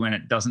is when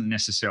it doesn't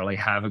necessarily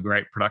have a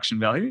great production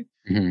value,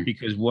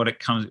 because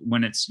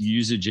when it's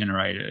user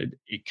generated,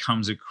 it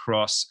comes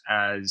across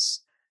as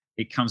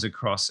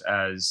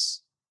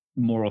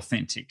more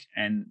authentic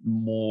and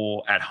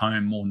more at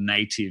home, more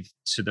native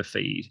to the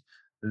feed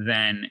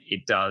than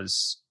it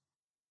does,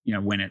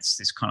 when it's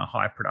this kind of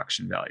high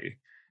production value.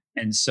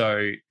 And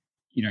so,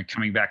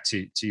 coming back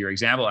to your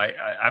example, I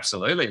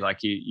absolutely, like,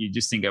 you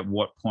just think, at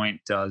what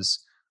point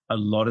does a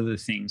lot of the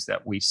things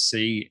that we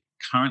see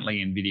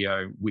currently in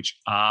video, which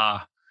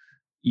are,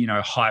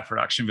 high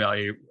production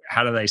value,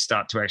 how do they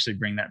start to actually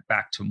bring that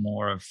back to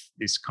more of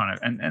this kind of,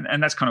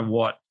 and that's kind of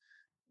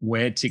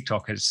where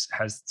TikTok has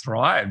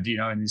thrived,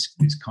 in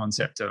this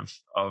concept of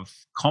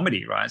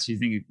comedy, right? So you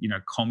think,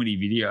 comedy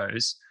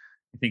videos,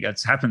 I think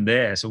that's happened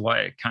there. So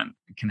why it can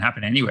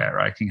happen anywhere,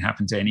 right? It can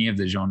happen to any of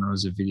the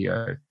genres of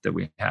video that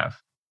we have.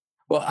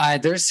 Well, I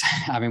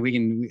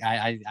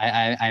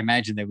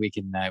imagine that we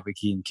can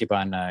keep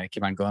on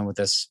going with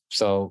this.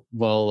 So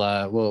we'll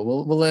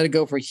let it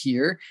go for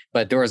here,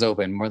 but doors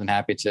open. More than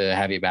happy to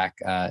have you back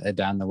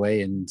down the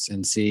way and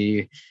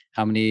see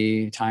how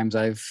many times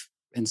I've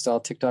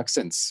installed TikTok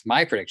since.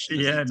 My prediction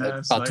is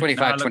about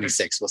 25,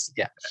 26. We'll see.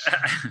 Yeah.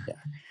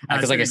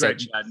 Because like I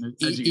said,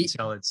 as you can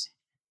tell, it's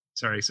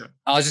sorry.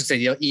 I was just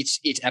saying,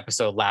 each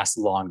episode lasts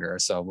longer.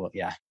 So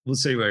we'll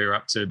see where you're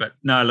up to. But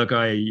no, look,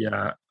 I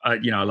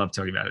love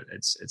talking about it.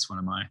 It's one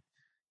of my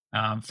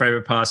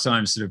favorite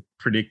pastimes, sort of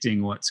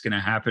predicting what's going to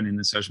happen in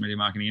the social media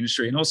marketing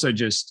industry, and also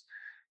just,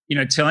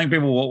 telling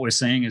people what we're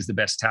seeing is the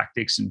best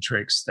tactics and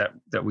tricks that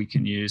we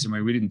can use. I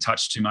mean, we didn't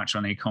touch too much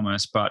on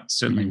e-commerce, but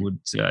certainly would,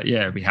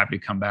 be happy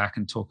to come back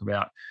and talk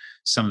about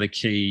some of the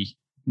key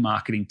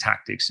marketing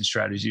tactics and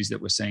strategies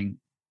that we're seeing,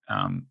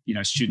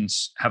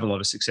 students have a lot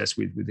of success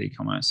with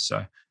e-commerce.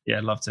 So yeah,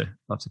 I'd love to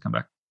come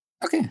back.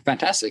 Okay,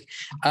 fantastic.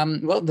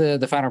 Well,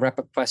 the final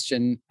wrap-up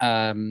question,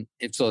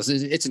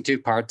 it's in two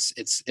parts.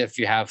 It's if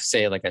you have,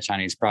 say, like a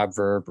Chinese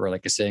proverb or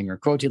like a saying or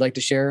quote you'd like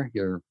to share,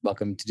 you're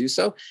welcome to do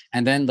so.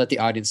 And then let the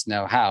audience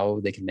know how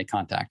they can make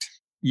contact.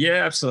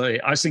 Yeah,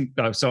 absolutely. I think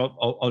so.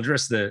 I'll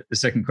address the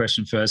second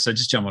question first. So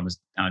just jump on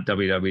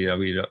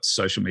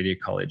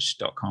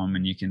www.socialmediacollege.com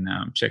and you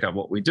can check out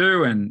what we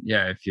do. And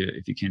yeah, if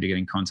you're keen to get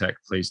in contact,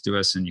 please do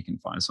us. And you can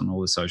find us on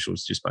all the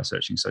socials just by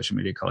searching Social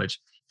Media College.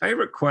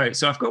 Favorite quote.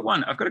 So I've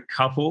got a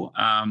couple.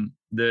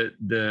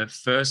 The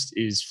first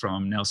is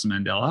from Nelson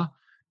Mandela,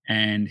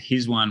 and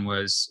his one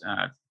was,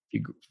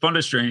 your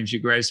fondest dreams,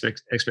 your greatest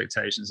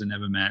expectations are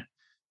never met.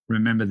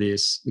 Remember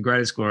this: the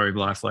greatest glory of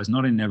life lies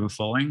not in never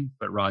falling,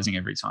 but rising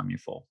every time you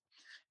fall.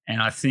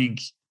 And I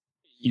think,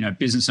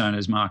 business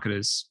owners,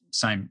 marketers,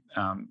 same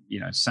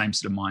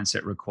sort of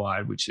mindset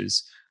required, which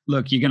is,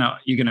 look, you're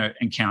gonna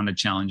encounter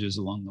challenges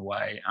along the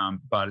way,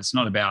 but it's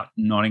not about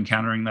not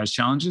encountering those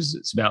challenges.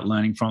 It's about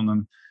learning from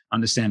them,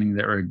 understanding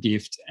they're a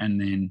gift, and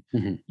then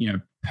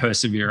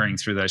persevering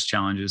through those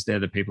challenges. They're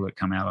the people that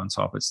come out on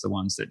top. It's the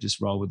ones that just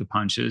roll with the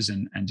punches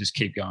and just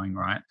keep going,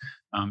 right?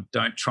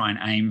 Don't try and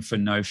aim for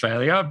no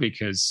failure,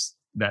 because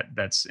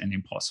that's an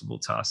impossible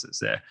task that's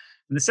there.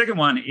 And the second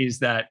one is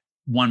that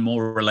one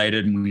more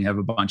related, and we have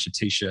a bunch of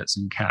t-shirts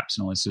and caps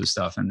and all this sort of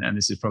stuff. And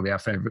this is probably our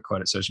favorite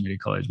quote at Social Media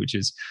College, which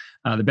is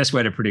the best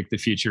way to predict the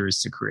future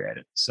is to create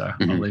it. So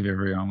I'll leave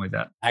everyone with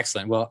that.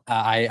 Excellent. Well,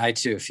 I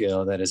too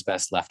feel that is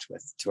best left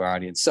to our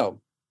audience.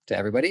 So to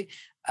everybody,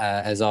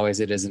 as always,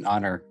 it is an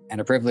honor and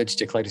a privilege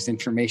to collect this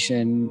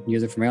information,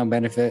 use it for my own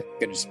benefit.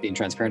 Good, just being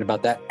transparent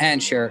about that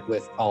and share it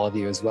with all of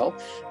you as well.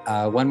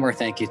 One more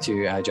thank you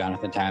to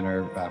Jonathan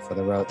Tanner for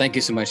the road. Thank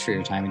you so much for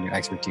your time and your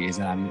expertise.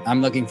 And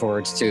I'm looking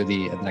forward to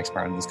the next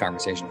part of this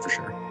conversation for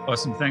sure.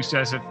 Awesome. Thanks,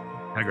 Joseph.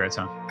 Had a great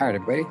time. All right,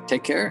 everybody,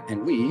 take care,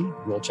 and we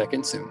will check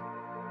in soon.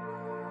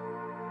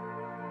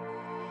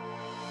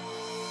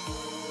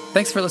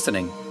 Thanks for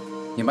listening.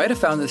 You might have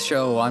found this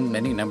show on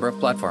any number of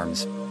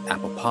platforms: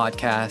 Apple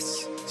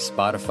Podcasts,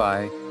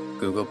 Spotify,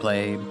 Google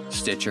Play,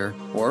 Stitcher,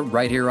 or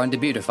right here on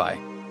Debutify.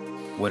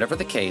 Whatever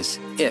the case,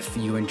 if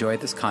you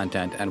enjoyed this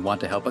content and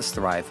want to help us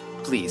thrive,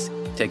 please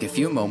take a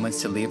few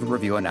moments to leave a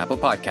review on Apple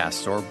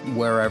Podcasts or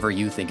wherever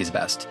you think is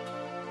best.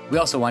 We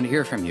also want to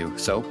hear from you,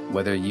 so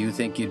whether you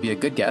think you'd be a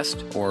good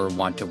guest or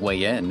want to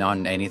weigh in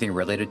on anything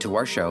related to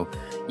our show,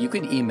 you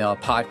can email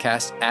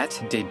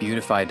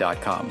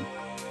podcast@debutify.com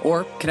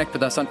or connect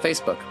with us on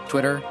Facebook,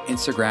 Twitter,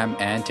 Instagram,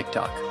 and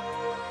TikTok.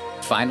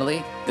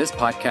 Finally, this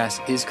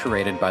podcast is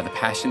created by the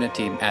passionate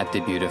team at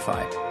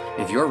Debutify.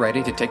 If you're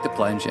ready to take the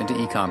plunge into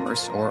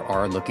e-commerce or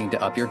are looking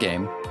to up your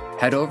game,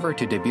 head over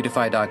to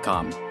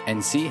Debutify.com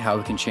and see how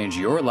it can change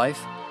your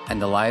life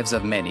and the lives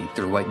of many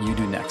through what you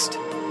do next.